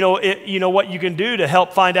 Because, you know what you can do to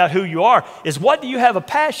help find out who you are is, what do you have a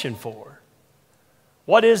passion for?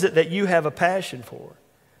 What is it that you have a passion for?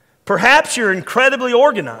 Perhaps you're incredibly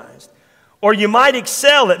organized, or you might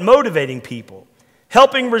excel at motivating people,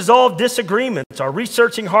 helping resolve disagreements, or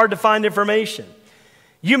researching hard to find information.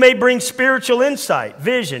 You may bring spiritual insight,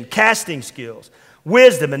 vision, casting skills,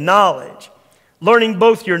 wisdom, and knowledge. Learning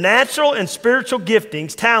both your natural and spiritual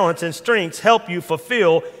giftings, talents, and strengths help you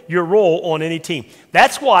fulfill your role on any team.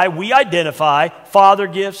 That's why we identify Father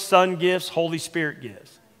gifts, Son gifts, Holy Spirit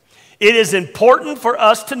gifts. It is important for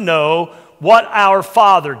us to know what our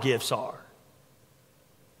Father gifts are.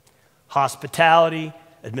 Hospitality,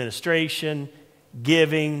 administration,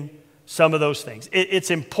 giving, some of those things. It's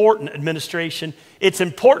important, administration. It's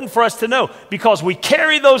important for us to know because we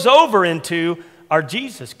carry those over into our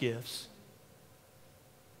Jesus gifts.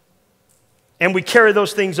 And we carry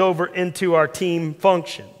those things over into our team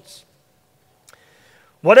functions.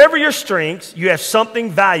 Whatever your strengths, you have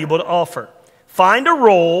something valuable to offer. Find a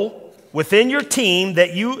role within your team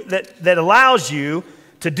that allows you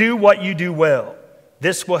to do what you do well.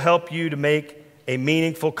 This will help you to make a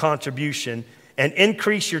meaningful contribution and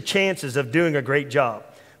increase your chances of doing a great job.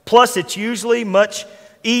 Plus, it's usually much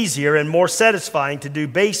easier and more satisfying to do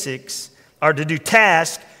basics or to do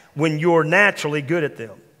tasks when you're naturally good at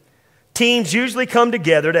them. Teams usually come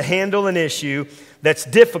together to handle an issue that's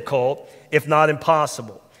difficult, if not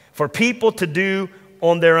impossible, for people to do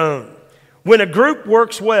on their own. When a group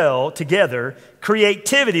works well together,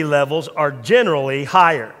 creativity levels are generally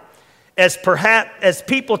higher. As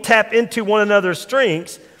people tap into one another's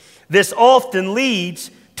strengths, this often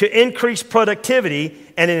leads to increased productivity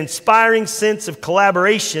and an inspiring sense of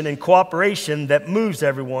collaboration and cooperation that moves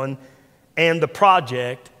everyone and the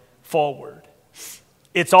project forward.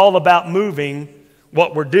 It's all about moving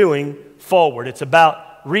what we're doing forward. It's about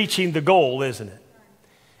reaching the goal, isn't it?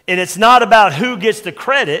 And it's not about who gets the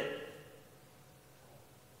credit.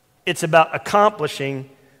 It's about accomplishing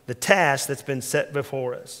the task that's been set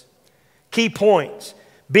before us. Key points.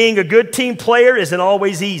 Being a good team player isn't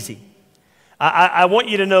always easy. I want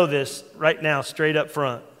you to know this right now, straight up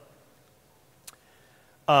front.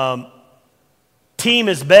 Team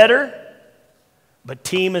is better, but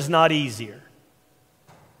team is not easier.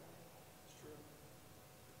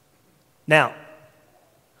 Now,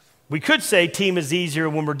 we could say team is easier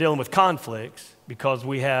when we're dealing with conflicts because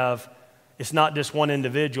it's not just one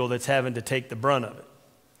individual that's having to take the brunt of it.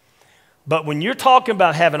 But when you're talking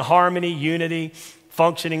about having harmony, unity,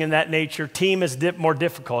 functioning in that nature, team is more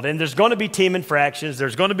difficult. And there's going to be team infractions.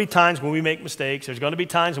 There's going to be times when we make mistakes. There's going to be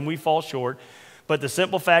times when we fall short. But the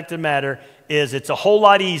simple fact of the matter is it's a whole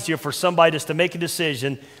lot easier for somebody just to make a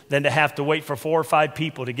decision than to have to wait for 4 or 5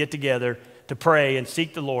 people to get together to pray and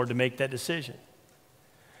seek the Lord to make that decision.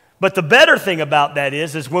 But the better thing about that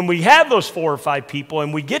is when we have those 4 or 5 people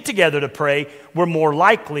and we get together to pray, we're more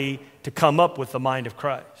likely to come up with the mind of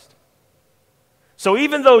Christ. So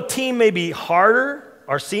even though team may be harder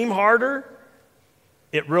or seem harder,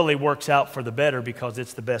 it really works out for the better because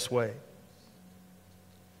it's the best way.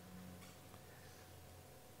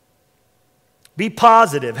 Be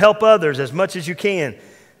positive. Help others as much as you can.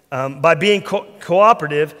 By being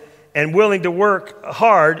cooperative and willing to work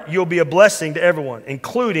hard, you'll be a blessing to everyone,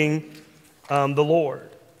 including the Lord.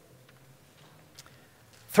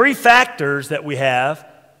 3 factors that we have,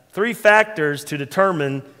 3 factors to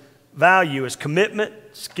determine value is commitment,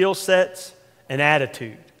 skill sets, and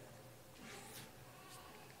attitude.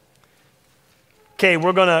 Okay,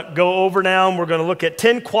 we're going to go over now and we're going to look at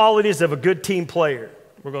 10 qualities of a good team player.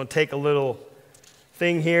 We're going to take a little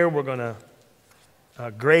thing here. We're going to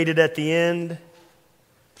grade it at the end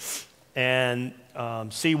and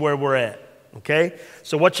see where we're at. Okay?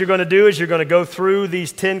 So what you're going to do is you're going to go through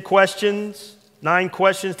these 10 questions, 9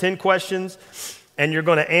 questions, 10 questions, and you're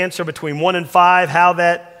going to answer between 1 and 5 how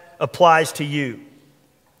that applies to you.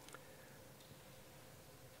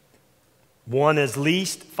 1 is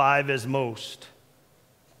least, 5 is most.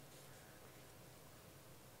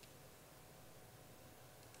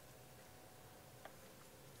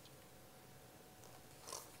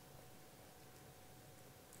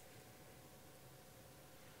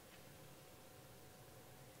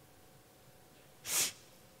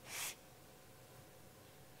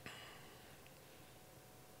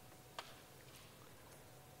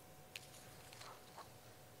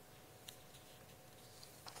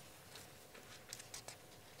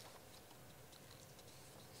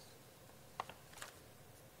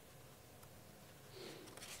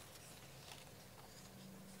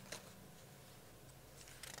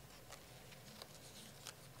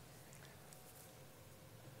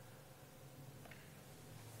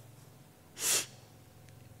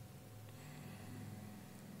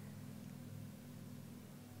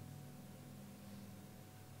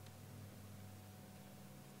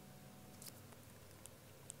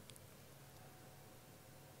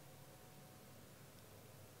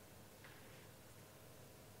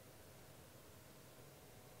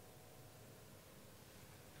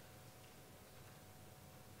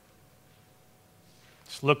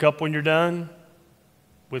 Just look up when you're done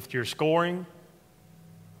with your scoring.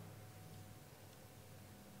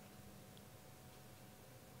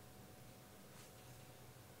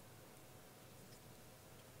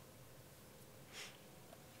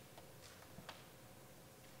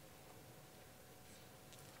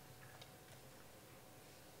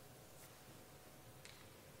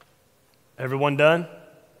 Everyone done?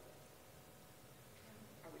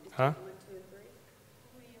 Huh?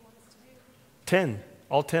 10.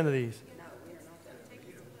 All 10 of these.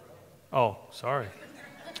 Oh, sorry.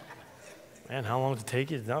 Man, how long does it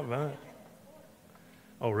take you? It's not bad.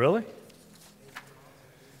 Oh, really?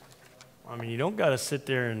 I mean, you don't got to sit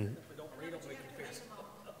there and...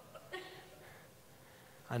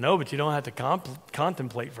 I know, but you don't have to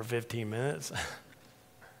contemplate for 15 minutes.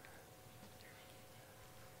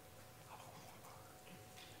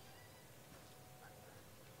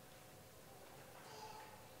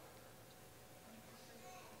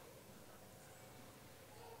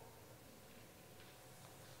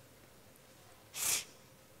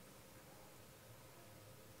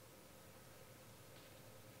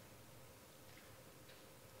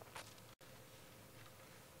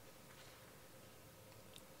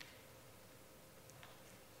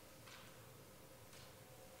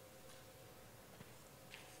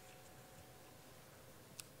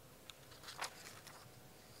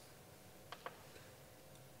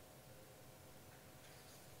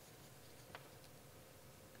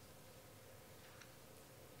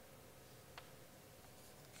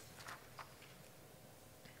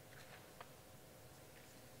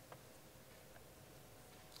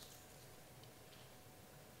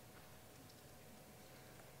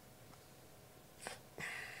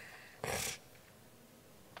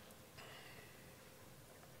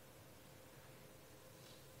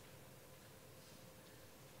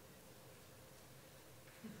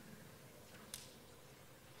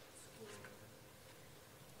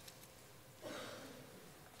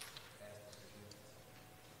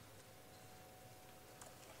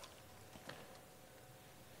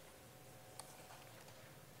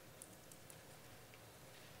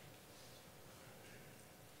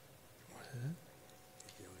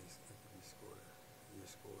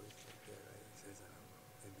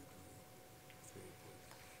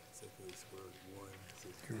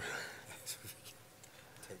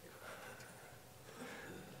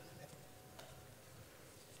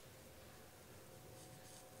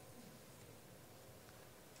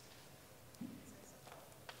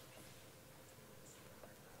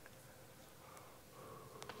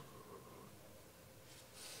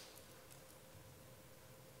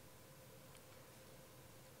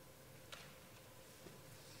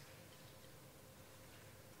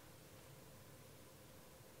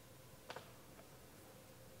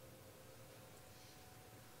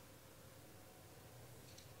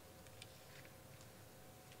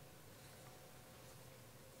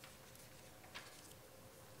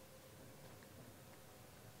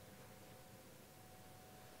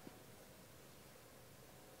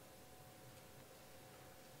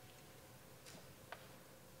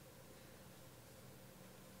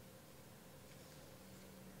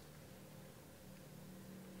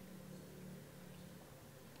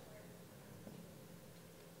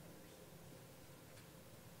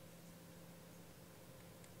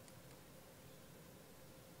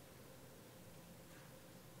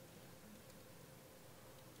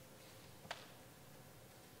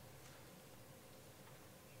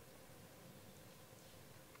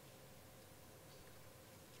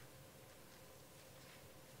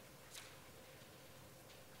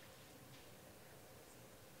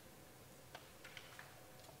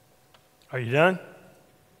 Are you done?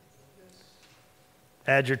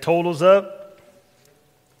 Add your totals up.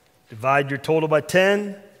 Divide your total by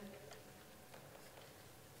 10.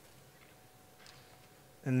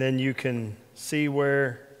 And then you can see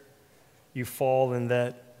where you fall in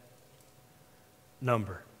that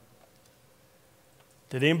number.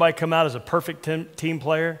 Did anybody come out as a perfect team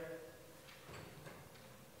player?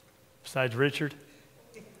 Besides Richard?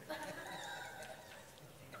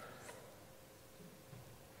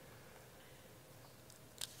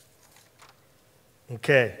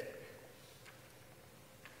 Okay.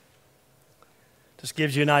 Just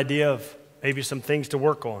gives you an idea of maybe some things to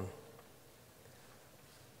work on.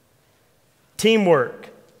 Teamwork.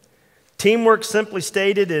 Teamwork, simply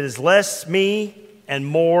stated, is less me and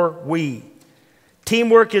more we.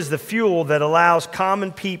 Teamwork is the fuel that allows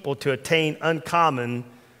common people to attain uncommon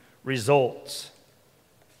results.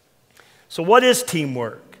 So what is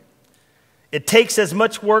teamwork? It takes as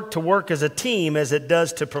much work to work as a team as it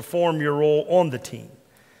does to perform your role on the team.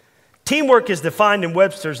 Teamwork is defined in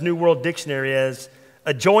Webster's New World Dictionary as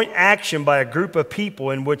a joint action by a group of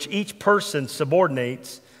people in which each person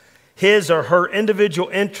subordinates his or her individual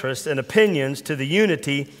interests and opinions to the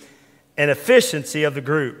unity and efficiency of the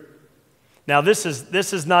group. Now, this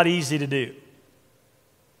is not easy to do.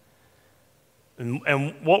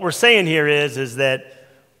 And what we're saying here is that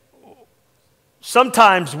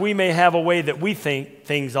sometimes we may have a way that we think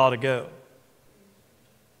things ought to go.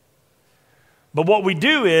 But what we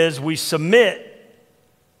do is we submit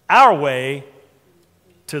our way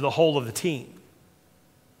to the whole of the team.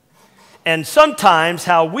 And sometimes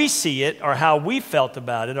how we see it or how we felt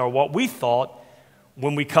about it or what we thought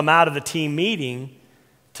when we come out of the team meeting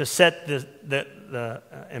to set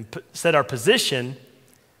set our position,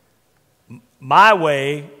 my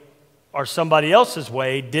way or somebody else's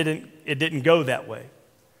way didn't go that way.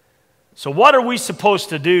 So what are we supposed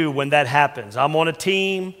to do when that happens? I'm on a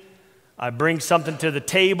team, I bring something to the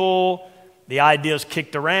table, the idea's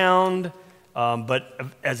kicked around, but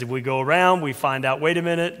as we go around, we find out, wait a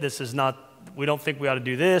minute, we don't think we ought to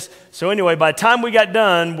do this. So anyway, by the time we got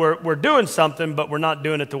done, we're doing something, but we're not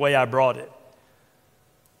doing it the way I brought it.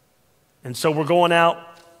 And so we're going out,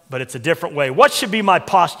 but it's a different way. What should be my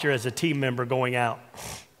posture as a team member going out?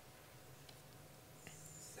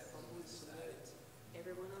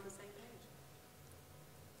 Everyone on the same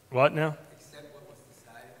page. What now?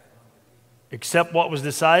 Except what was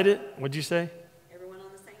decided? What'd you say? Everyone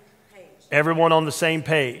on the same page. Everyone on the same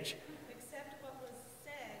page. Accept what was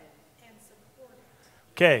said and support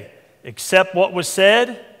it. Okay. Accept what was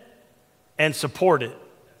said and support it.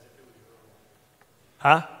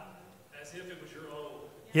 Huh? As if it was your own.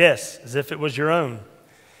 Yes, as if it was your own.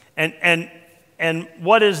 And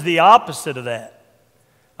what is the opposite of that?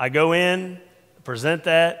 I go in, present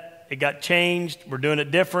that, it got changed, we're doing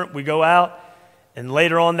it different, we go out, and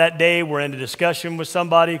later on that day we're in a discussion with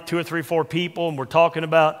somebody, 2 or 3, 4 people, and we're talking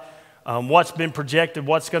about what's been projected,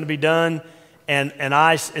 what's going to be done, and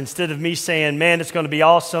I, instead of me saying, man, it's going to be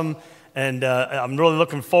awesome, and I'm really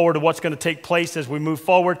looking forward to what's going to take place as we move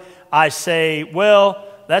forward, I say, well,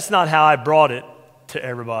 that's not how I brought it to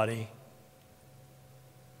everybody.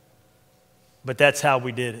 But that's how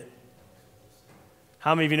we did it.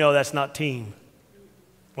 How many of you know that's not team?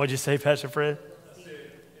 What'd you say, Pastor Fred? I said,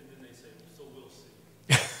 and then they say, so we'll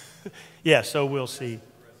see. Yeah, so we'll see.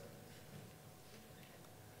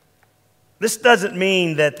 This doesn't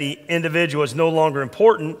mean that the individual is no longer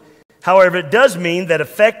important. However, it does mean that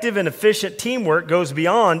effective and efficient teamwork goes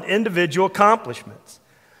beyond individual accomplishments.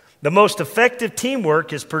 The most effective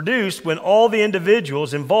teamwork is produced when all the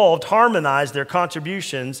individuals involved harmonize their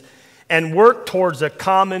contributions and work towards a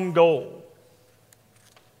common goal.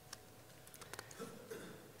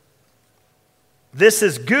 This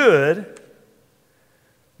is good,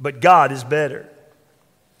 but God is better.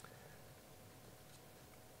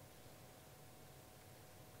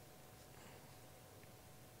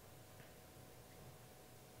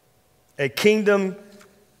 A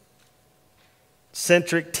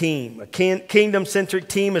kingdom-centric team. A kingdom-centric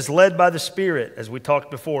team is led by the Spirit, as we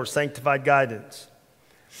talked before, sanctified guidance.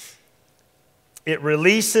 It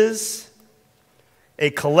releases a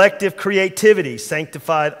collective creativity,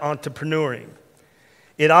 sanctified entrepreneuring.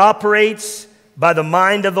 It operates by the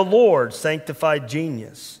mind of the Lord, sanctified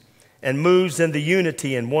genius, and moves in the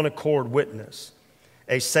unity and one accord witness,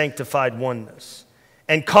 a sanctified oneness,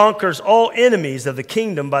 and conquers all enemies of the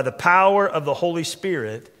kingdom by the power of the Holy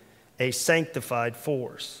Spirit, a sanctified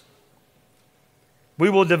force.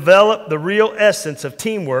 We will develop the real essence of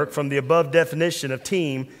teamwork from the above definition of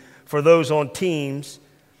team for those on teams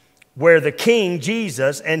where the King,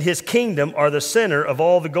 Jesus, and his kingdom are the center of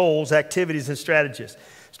all the goals, activities, and strategies.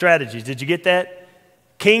 Did you get that?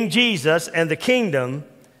 King Jesus and the kingdom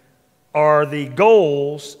are the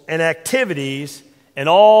goals and activities, and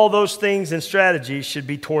all those things and strategies should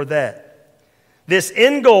be toward that. This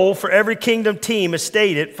end goal for every kingdom team is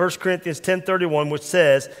stated, 1 Corinthians 10:31, which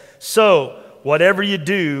says, so whatever you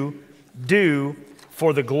do, do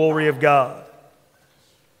for the glory of God.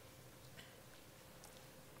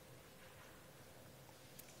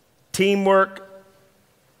 Teamwork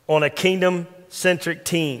on a kingdom-centric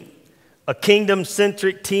team. A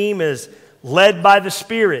kingdom-centric team is led by the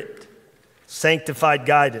Spirit, sanctified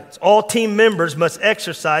guidance. All team members must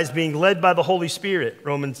exercise being led by the Holy Spirit,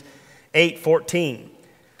 Romans 8:14.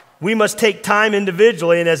 We must take time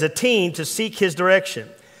individually and as a team to seek his direction.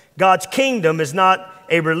 God's kingdom is not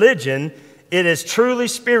a religion. It is truly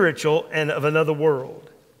spiritual and of another world.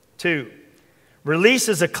 2,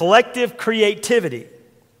 releases a collective creativity,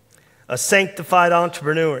 a sanctified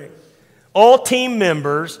entrepreneuring. All team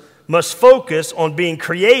members must focus on being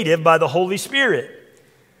creative by the Holy Spirit.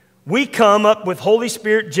 We come up with Holy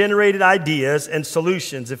Spirit-generated ideas and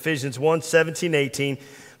solutions, Ephesians 1, 17, 18,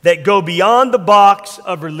 that go beyond the box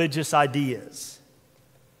of religious ideas.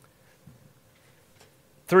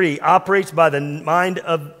 3, operates by the mind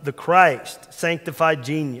of the Christ, sanctified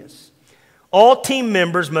genius. All team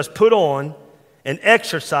members must put on and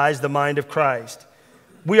exercise the mind of Christ.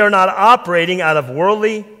 We are not operating out of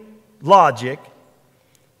worldly logic.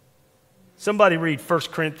 Somebody read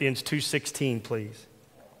 1 Corinthians 2:16, please.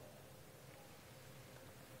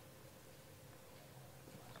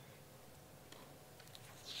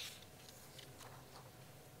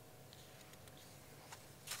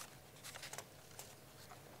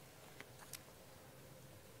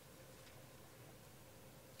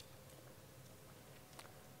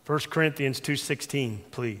 First Corinthians 2:16,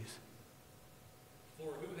 please.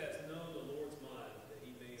 For who has known the Lord's mind that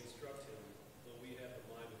he may instruct him, though we have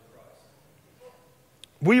the mind of Christ?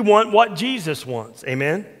 We want what Jesus wants,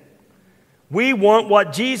 amen? We want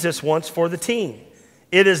what Jesus wants for the team.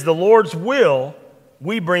 It is the Lord's will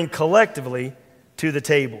we bring collectively to the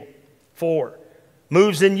table. 4,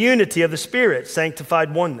 moves in unity of the Spirit,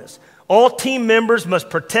 sanctified oneness. All team members must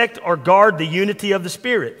protect or guard the unity of the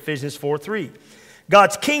Spirit, Ephesians 4:3.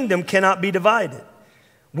 God's kingdom cannot be divided.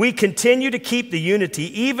 We continue to keep the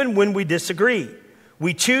unity even when we disagree.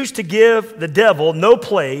 We choose to give the devil no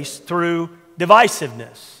place through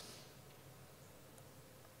divisiveness.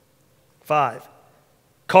 5,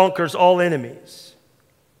 conquers all enemies.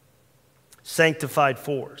 Sanctified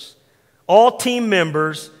force. All team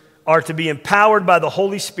members are to be empowered by the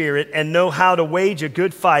Holy Spirit and know how to wage a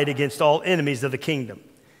good fight against all enemies of the kingdom.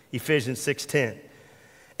 Ephesians 6:10.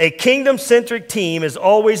 A kingdom-centric team is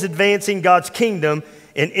always advancing God's kingdom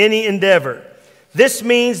in any endeavor. This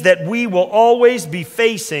means that we will always be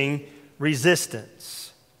facing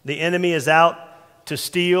resistance. The enemy is out to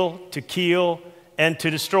steal, to kill, and to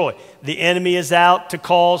destroy. The enemy is out to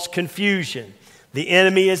cause confusion. The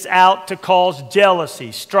enemy is out to cause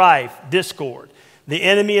jealousy, strife, discord. The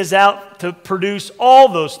enemy is out to produce all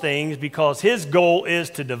those things because his goal is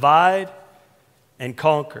to divide and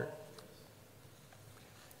conquer.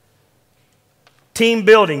 Team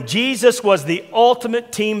building. Jesus was the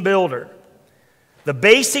ultimate team builder. The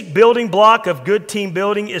basic building block of good team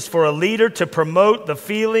building is for a leader to promote the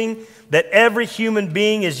feeling that every human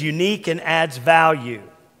being is unique and adds value.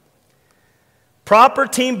 Proper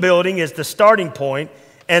team building is the starting point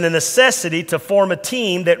and a necessity to form a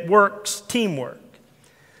team that works teamwork.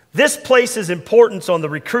 This places importance on the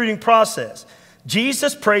recruiting process.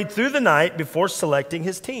 Jesus prayed through the night before selecting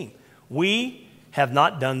his team. We have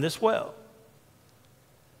not done this well.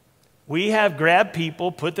 We have grabbed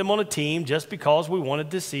people, put them on a team just because we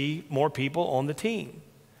wanted to see more people on the team.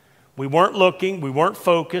 We weren't looking, we weren't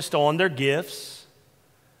focused on their gifts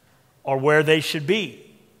or where they should be.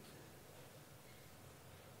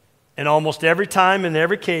 And almost every time in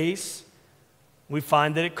every case, we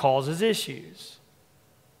find that it causes issues.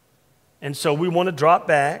 And so we want to drop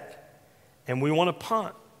back and we want to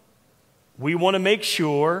punt. We want to make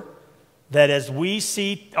sure that as we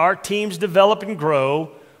see our teams develop and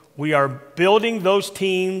grow, we are building those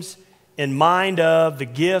teams in mind of the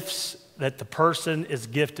gifts that the person is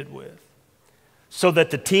gifted with, so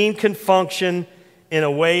that the team can function in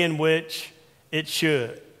a way in which it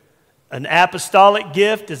should. An apostolic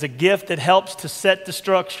gift is a gift that helps to set the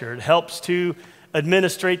structure. It helps to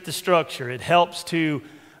administrate the structure. It helps to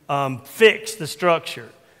fix the structure.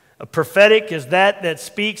 A prophetic is that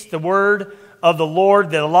speaks the word of the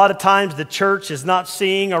Lord that a lot of times the church is not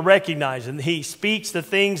seeing or recognizing. He speaks the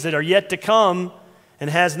things that are yet to come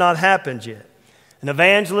and has not happened yet. An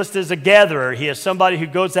evangelist is a gatherer. He is somebody who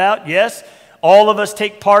goes out. Yes, all of us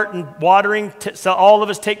take part in watering, so all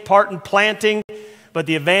of us take part in planting, but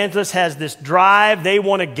the evangelist has this drive. They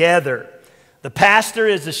want to gather. The pastor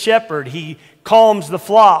is a shepherd. He calms the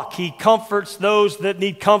flock. He comforts those that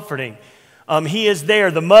need comforting. He is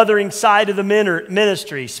there, the mothering side of the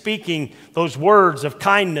ministry, speaking those words of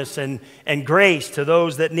kindness and grace to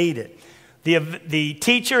those that need it. The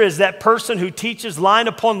teacher is that person who teaches line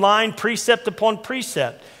upon line, precept upon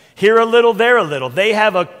precept. Here a little, there a little. They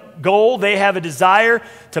have a goal, they have a desire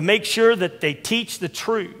to make sure that they teach the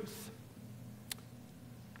truth.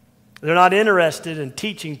 They're not interested in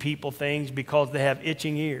teaching people things because they have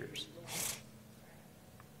itching ears.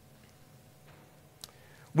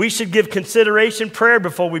 We should give consideration prayer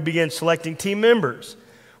before we begin selecting team members.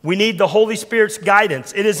 We need the Holy Spirit's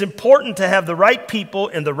guidance. It is important to have the right people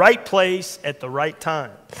in the right place at the right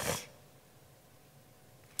time.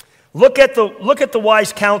 Look at the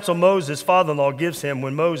wise counsel Moses' father-in-law gives him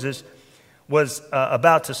when Moses was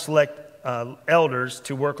about to select elders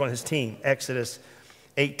to work on his team. Exodus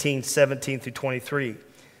 18:17 through 23.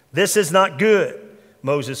 "This is not good,"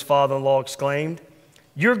 Moses' father-in-law exclaimed.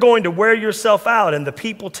 "You're going to wear yourself out and the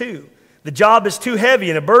people too. The job is too heavy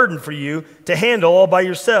and a burden for you to handle all by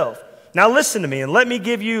yourself. Now listen to me and let me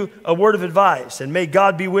give you a word of advice, and may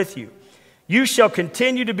God be with you. You shall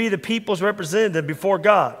continue to be the people's representative before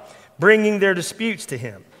God, bringing their disputes to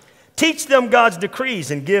him. Teach them God's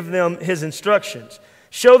decrees and give them his instructions.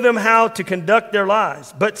 Show them how to conduct their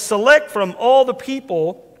lives, but select from all the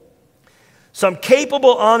people some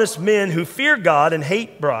capable, honest men who fear God and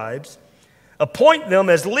hate bribes. Appoint them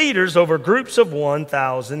as leaders over groups of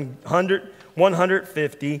 1,000,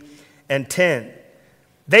 150, and 10.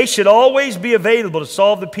 They should always be available to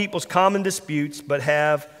solve the people's common disputes, but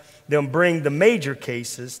have them bring the major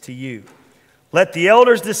cases to you. Let the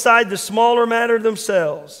elders decide the smaller matter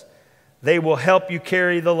themselves. They will help you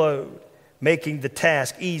carry the load, making the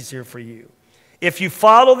task easier for you. If you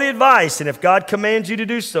follow the advice and if God commands you to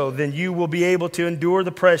do so, then you will be able to endure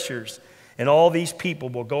the pressures, and all these people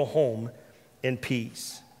will go home in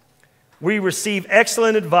peace." We receive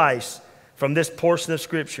excellent advice from this portion of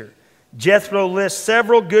Scripture. Jethro lists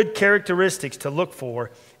several good characteristics to look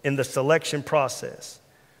for in the selection process.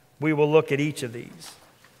 We will look at each of these.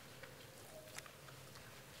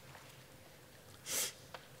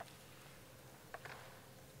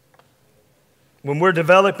 When we're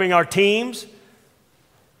developing our teams,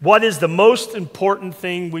 what is the most important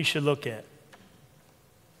thing we should look at?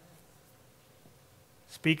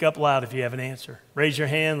 Speak up loud if you have an answer. Raise your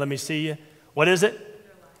hand, let me see you. What is it?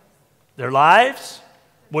 Their lives,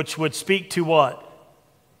 which would speak to what?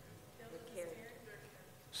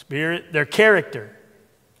 Spirit, their character.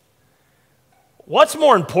 What's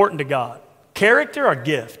more important to God? Character or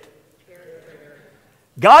gift?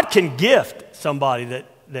 God can gift somebody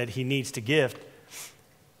that he needs to gift.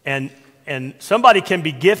 And somebody can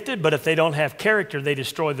be gifted, but if they don't have character, they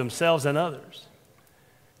destroy themselves and others.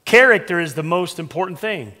 Character is the most important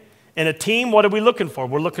thing. In a team, what are we looking for?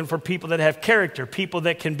 We're looking for people that have character, people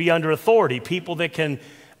that can be under authority, people that can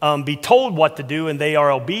be told what to do and they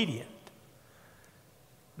are obedient.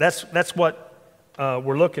 That's what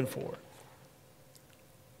we're looking for.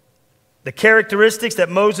 The characteristics that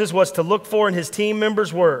Moses was to look for in his team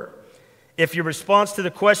members were: if your response to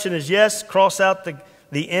the question is yes, cross out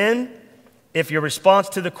the N. If your response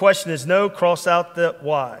to the question is no, cross out the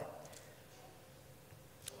Y.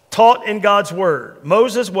 Taught in God's Word.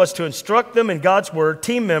 Moses was to instruct them in God's Word.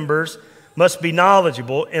 Team members must be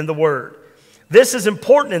knowledgeable in the Word. This is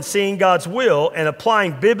important in seeing God's will and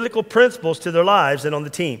applying biblical principles to their lives and on the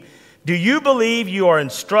team. Do you believe you are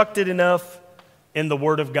instructed enough in the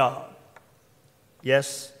Word of God?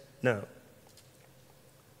 Yes? No?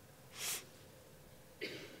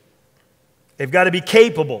 They've got to be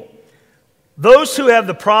capable. Those who have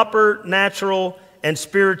the proper natural and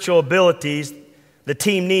spiritual abilities the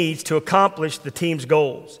team needs to accomplish the team's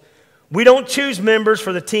goals. We don't choose members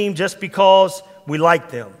for the team just because we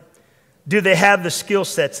like them. Do they have the skill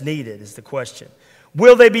sets needed is the question.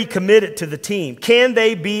 Will they be committed to the team? Can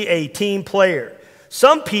they be a team player?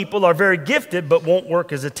 Some people are very gifted but won't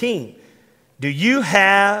work as a team. Do you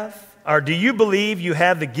believe you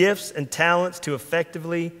have the gifts and talents to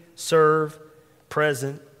effectively serve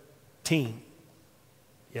present team?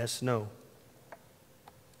 Yes, no.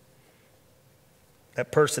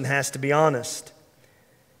 That person has to be honest.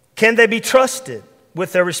 Can they be trusted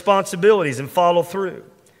with their responsibilities and follow through?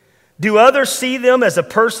 Do others see them as a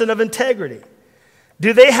person of integrity?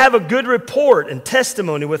 Do they have a good report and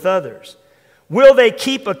testimony with others? Will they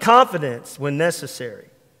keep a confidence when necessary?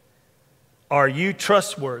 Are you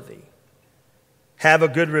trustworthy? Have a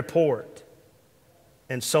good report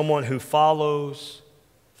and someone who follows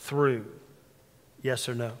through? Yes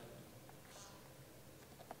or no?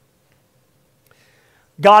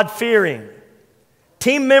 God-fearing.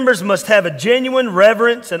 Team members must have a genuine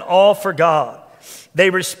reverence and awe for God.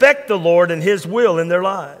 They respect the Lord and His will in their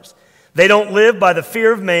lives. They don't live by the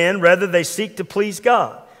fear of man, rather they seek to please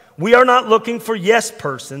God. We are not looking for yes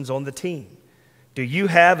persons on the team. Do you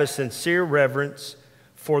have a sincere reverence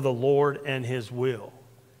for the Lord and His will?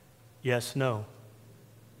 Yes, no.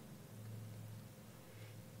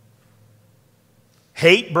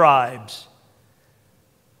 Hate bribes.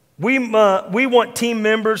 We want team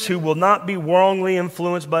members who will not be wrongly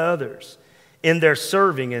influenced by others in their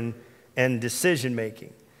serving and decision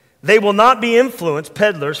making. They will not be influenced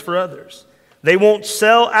peddlers for others. They won't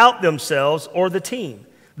sell out themselves or the team.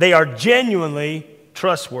 They are genuinely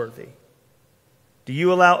trustworthy. Do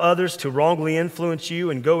you allow others to wrongly influence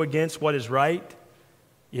you and go against what is right?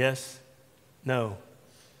 Yes? No?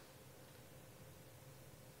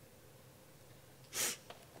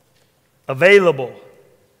 Available.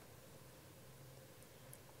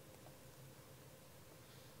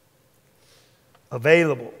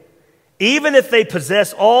 Available. Even if they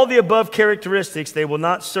possess all the above characteristics, they will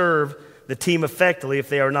not serve the team effectively if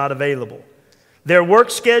they are not available. Their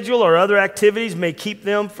work schedule or other activities may keep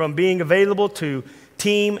them from being available to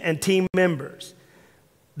team and team members.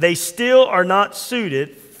 They still are not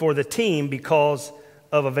suited for the team because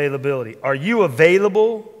of availability. Are you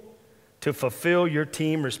available to fulfill your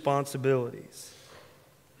team responsibilities?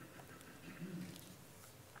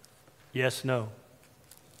 Yes, no.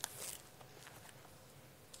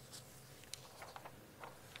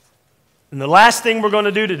 And the last thing we're going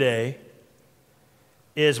to do today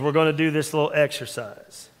is we're going to do this little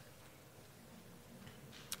exercise.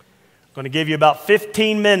 I'm going to give you about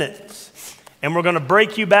 15 minutes, and we're going to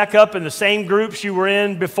break you back up in the same groups you were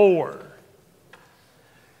in before.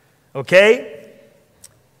 Okay?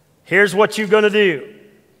 Here's what you're going to do.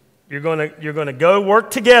 You're going to go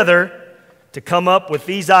work together to come up with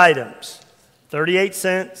these items. 38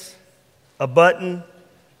 cents, a button,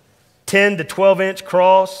 10 to 12-inch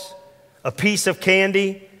cross, a piece of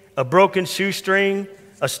candy, a broken shoestring,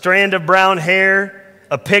 a strand of brown hair,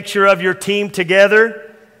 a picture of your team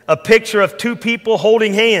together, a picture of two people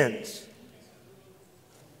holding hands.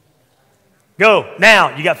 Go,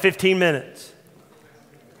 now. You got 15 minutes.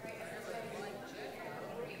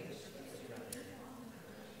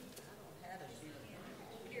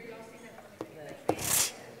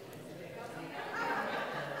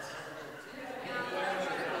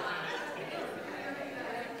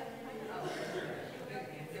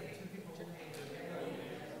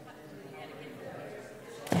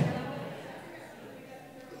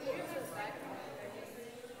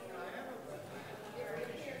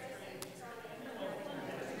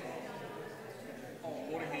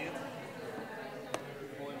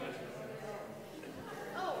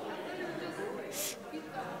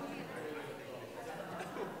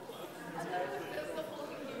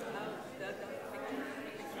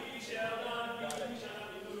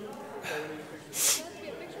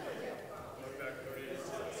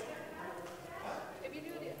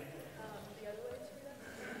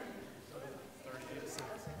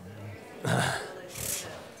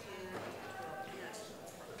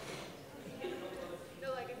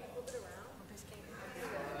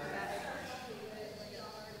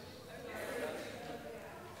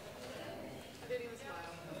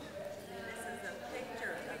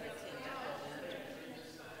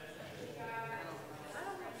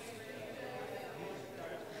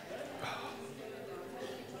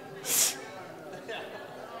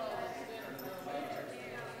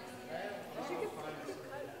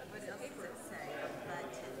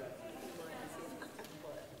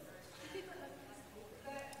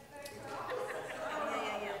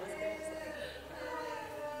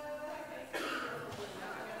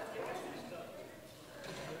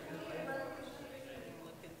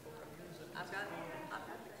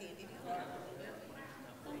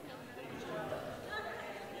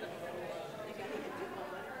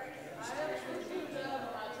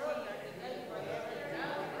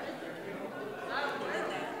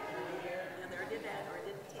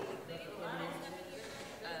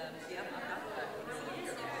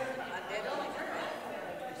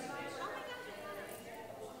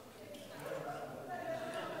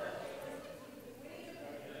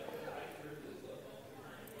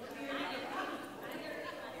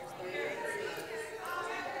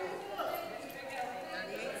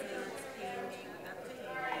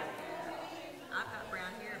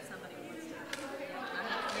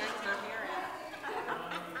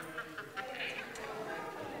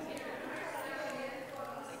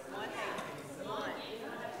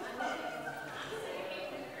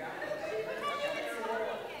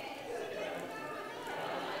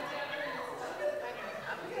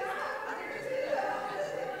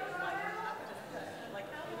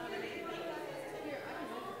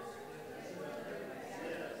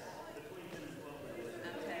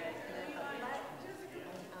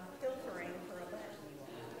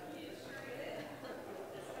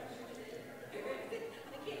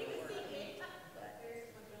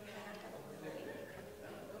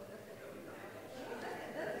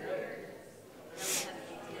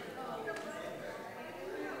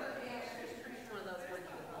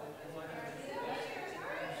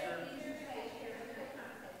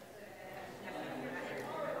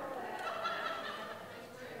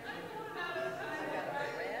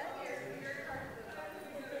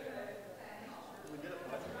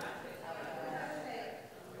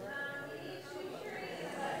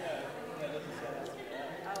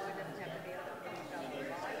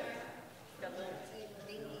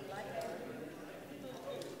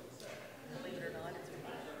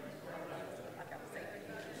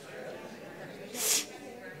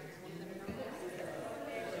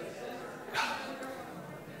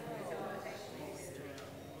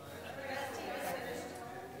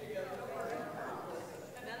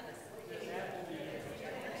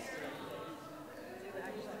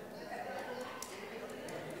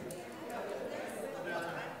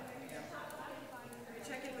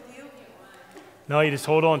 No, you just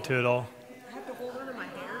hold on to it all. I have to hold on to my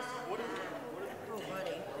hair. Oh,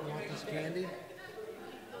 buddy. You want this candy?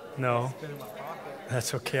 No. It's been in my pocket.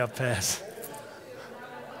 That's okay, I'll pass. They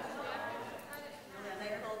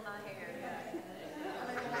hold my hair.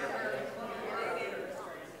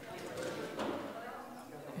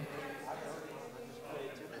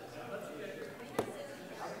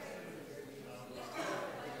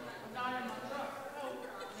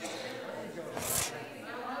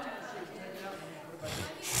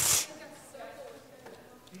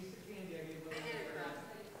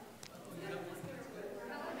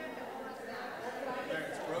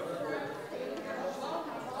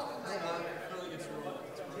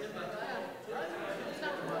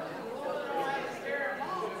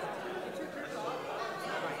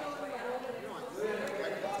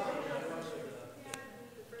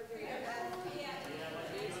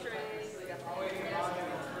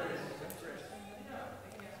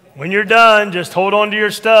 When you're done, just hold on to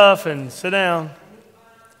your stuff and sit down.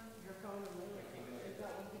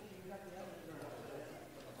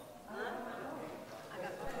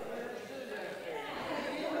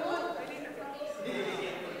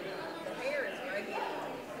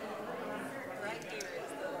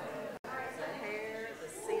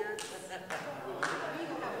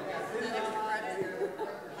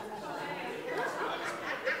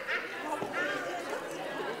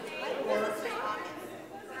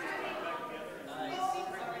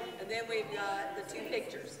 We've got the two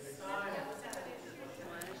pictures.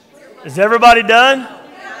 Is everybody done?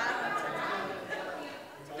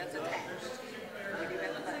 That's attached.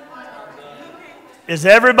 Is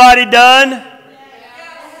everybody done?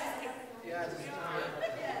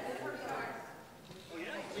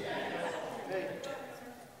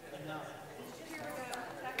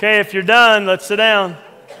 Okay, if you're done, let's sit down.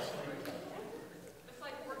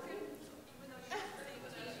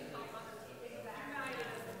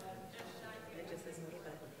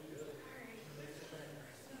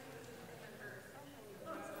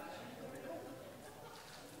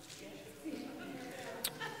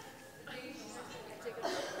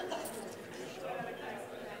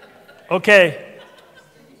 Okay.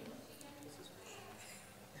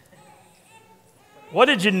 What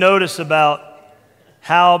did you notice about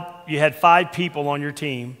how you had 5 people on your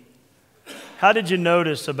team? How did you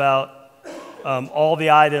notice about all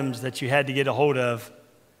the items that you had to get a hold of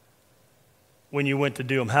when you went to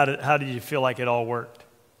do them? How did you feel like it all worked?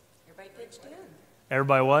 Everybody pitched in.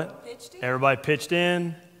 Everybody what? Pitched in. Everybody pitched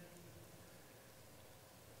in.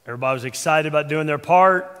 Everybody was excited about doing their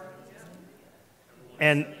part.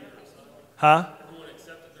 And, huh?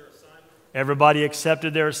 Everybody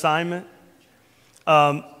accepted their assignment.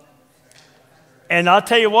 And I'll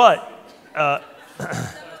tell you what,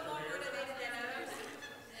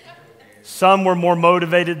 some were more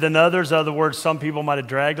motivated than others. In other words, some people might have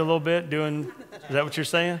dragged a little bit doing, is that what you're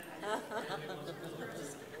saying?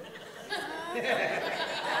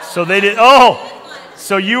 So they did,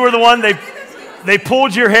 so you were the one, they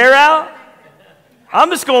pulled your hair out? I'm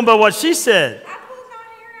just going by what she said. I pulled my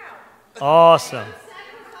hair out. Awesome.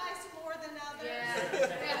 Sacrifice more than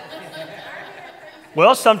others.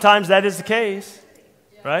 Well, sometimes that is the case,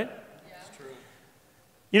 right?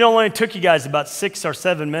 You know, it only took you guys about 6 or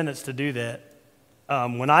 7 minutes to do that.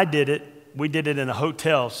 When I did it, we did it in a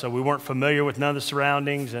hotel, so we weren't familiar with none of the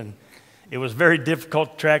surroundings, and it was very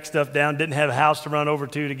difficult to track stuff down. Didn't have a house to run over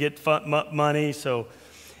to get money, so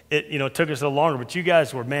it took us a little longer. But you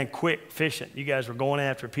guys were, quick, efficient. You guys were going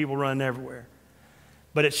after it, people running everywhere.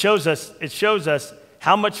 But it shows us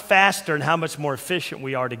how much faster and how much more efficient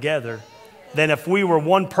we are together than if we were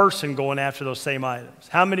one person going after those same items.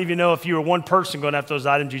 How many of you know if you were one person going after those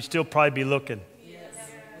items, you'd still probably be looking? Yes.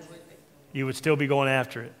 You would still be going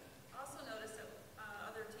after it. I also noticed that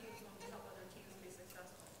other teams want to help other teams be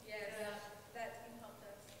successful. Yes. That team helped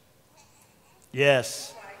us.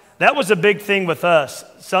 Yes. That was a big thing with us.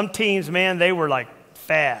 Some teams, they were like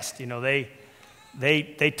fast.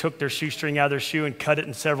 They took their shoestring out of their shoe and cut it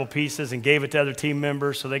in several pieces and gave it to other team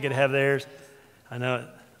members so they could have theirs. I know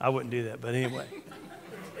I wouldn't do that, but anyway.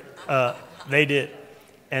 They did.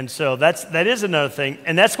 And so that is another thing.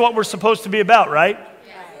 And that's what we're supposed to be about, right?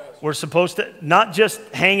 We're supposed to not just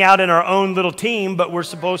hang out in our own little team, but we're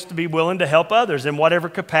supposed to be willing to help others in whatever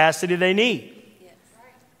capacity they need.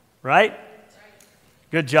 Right?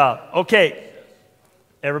 Good job. Okay.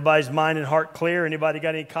 Everybody's mind and heart clear? Anybody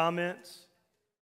got any comments?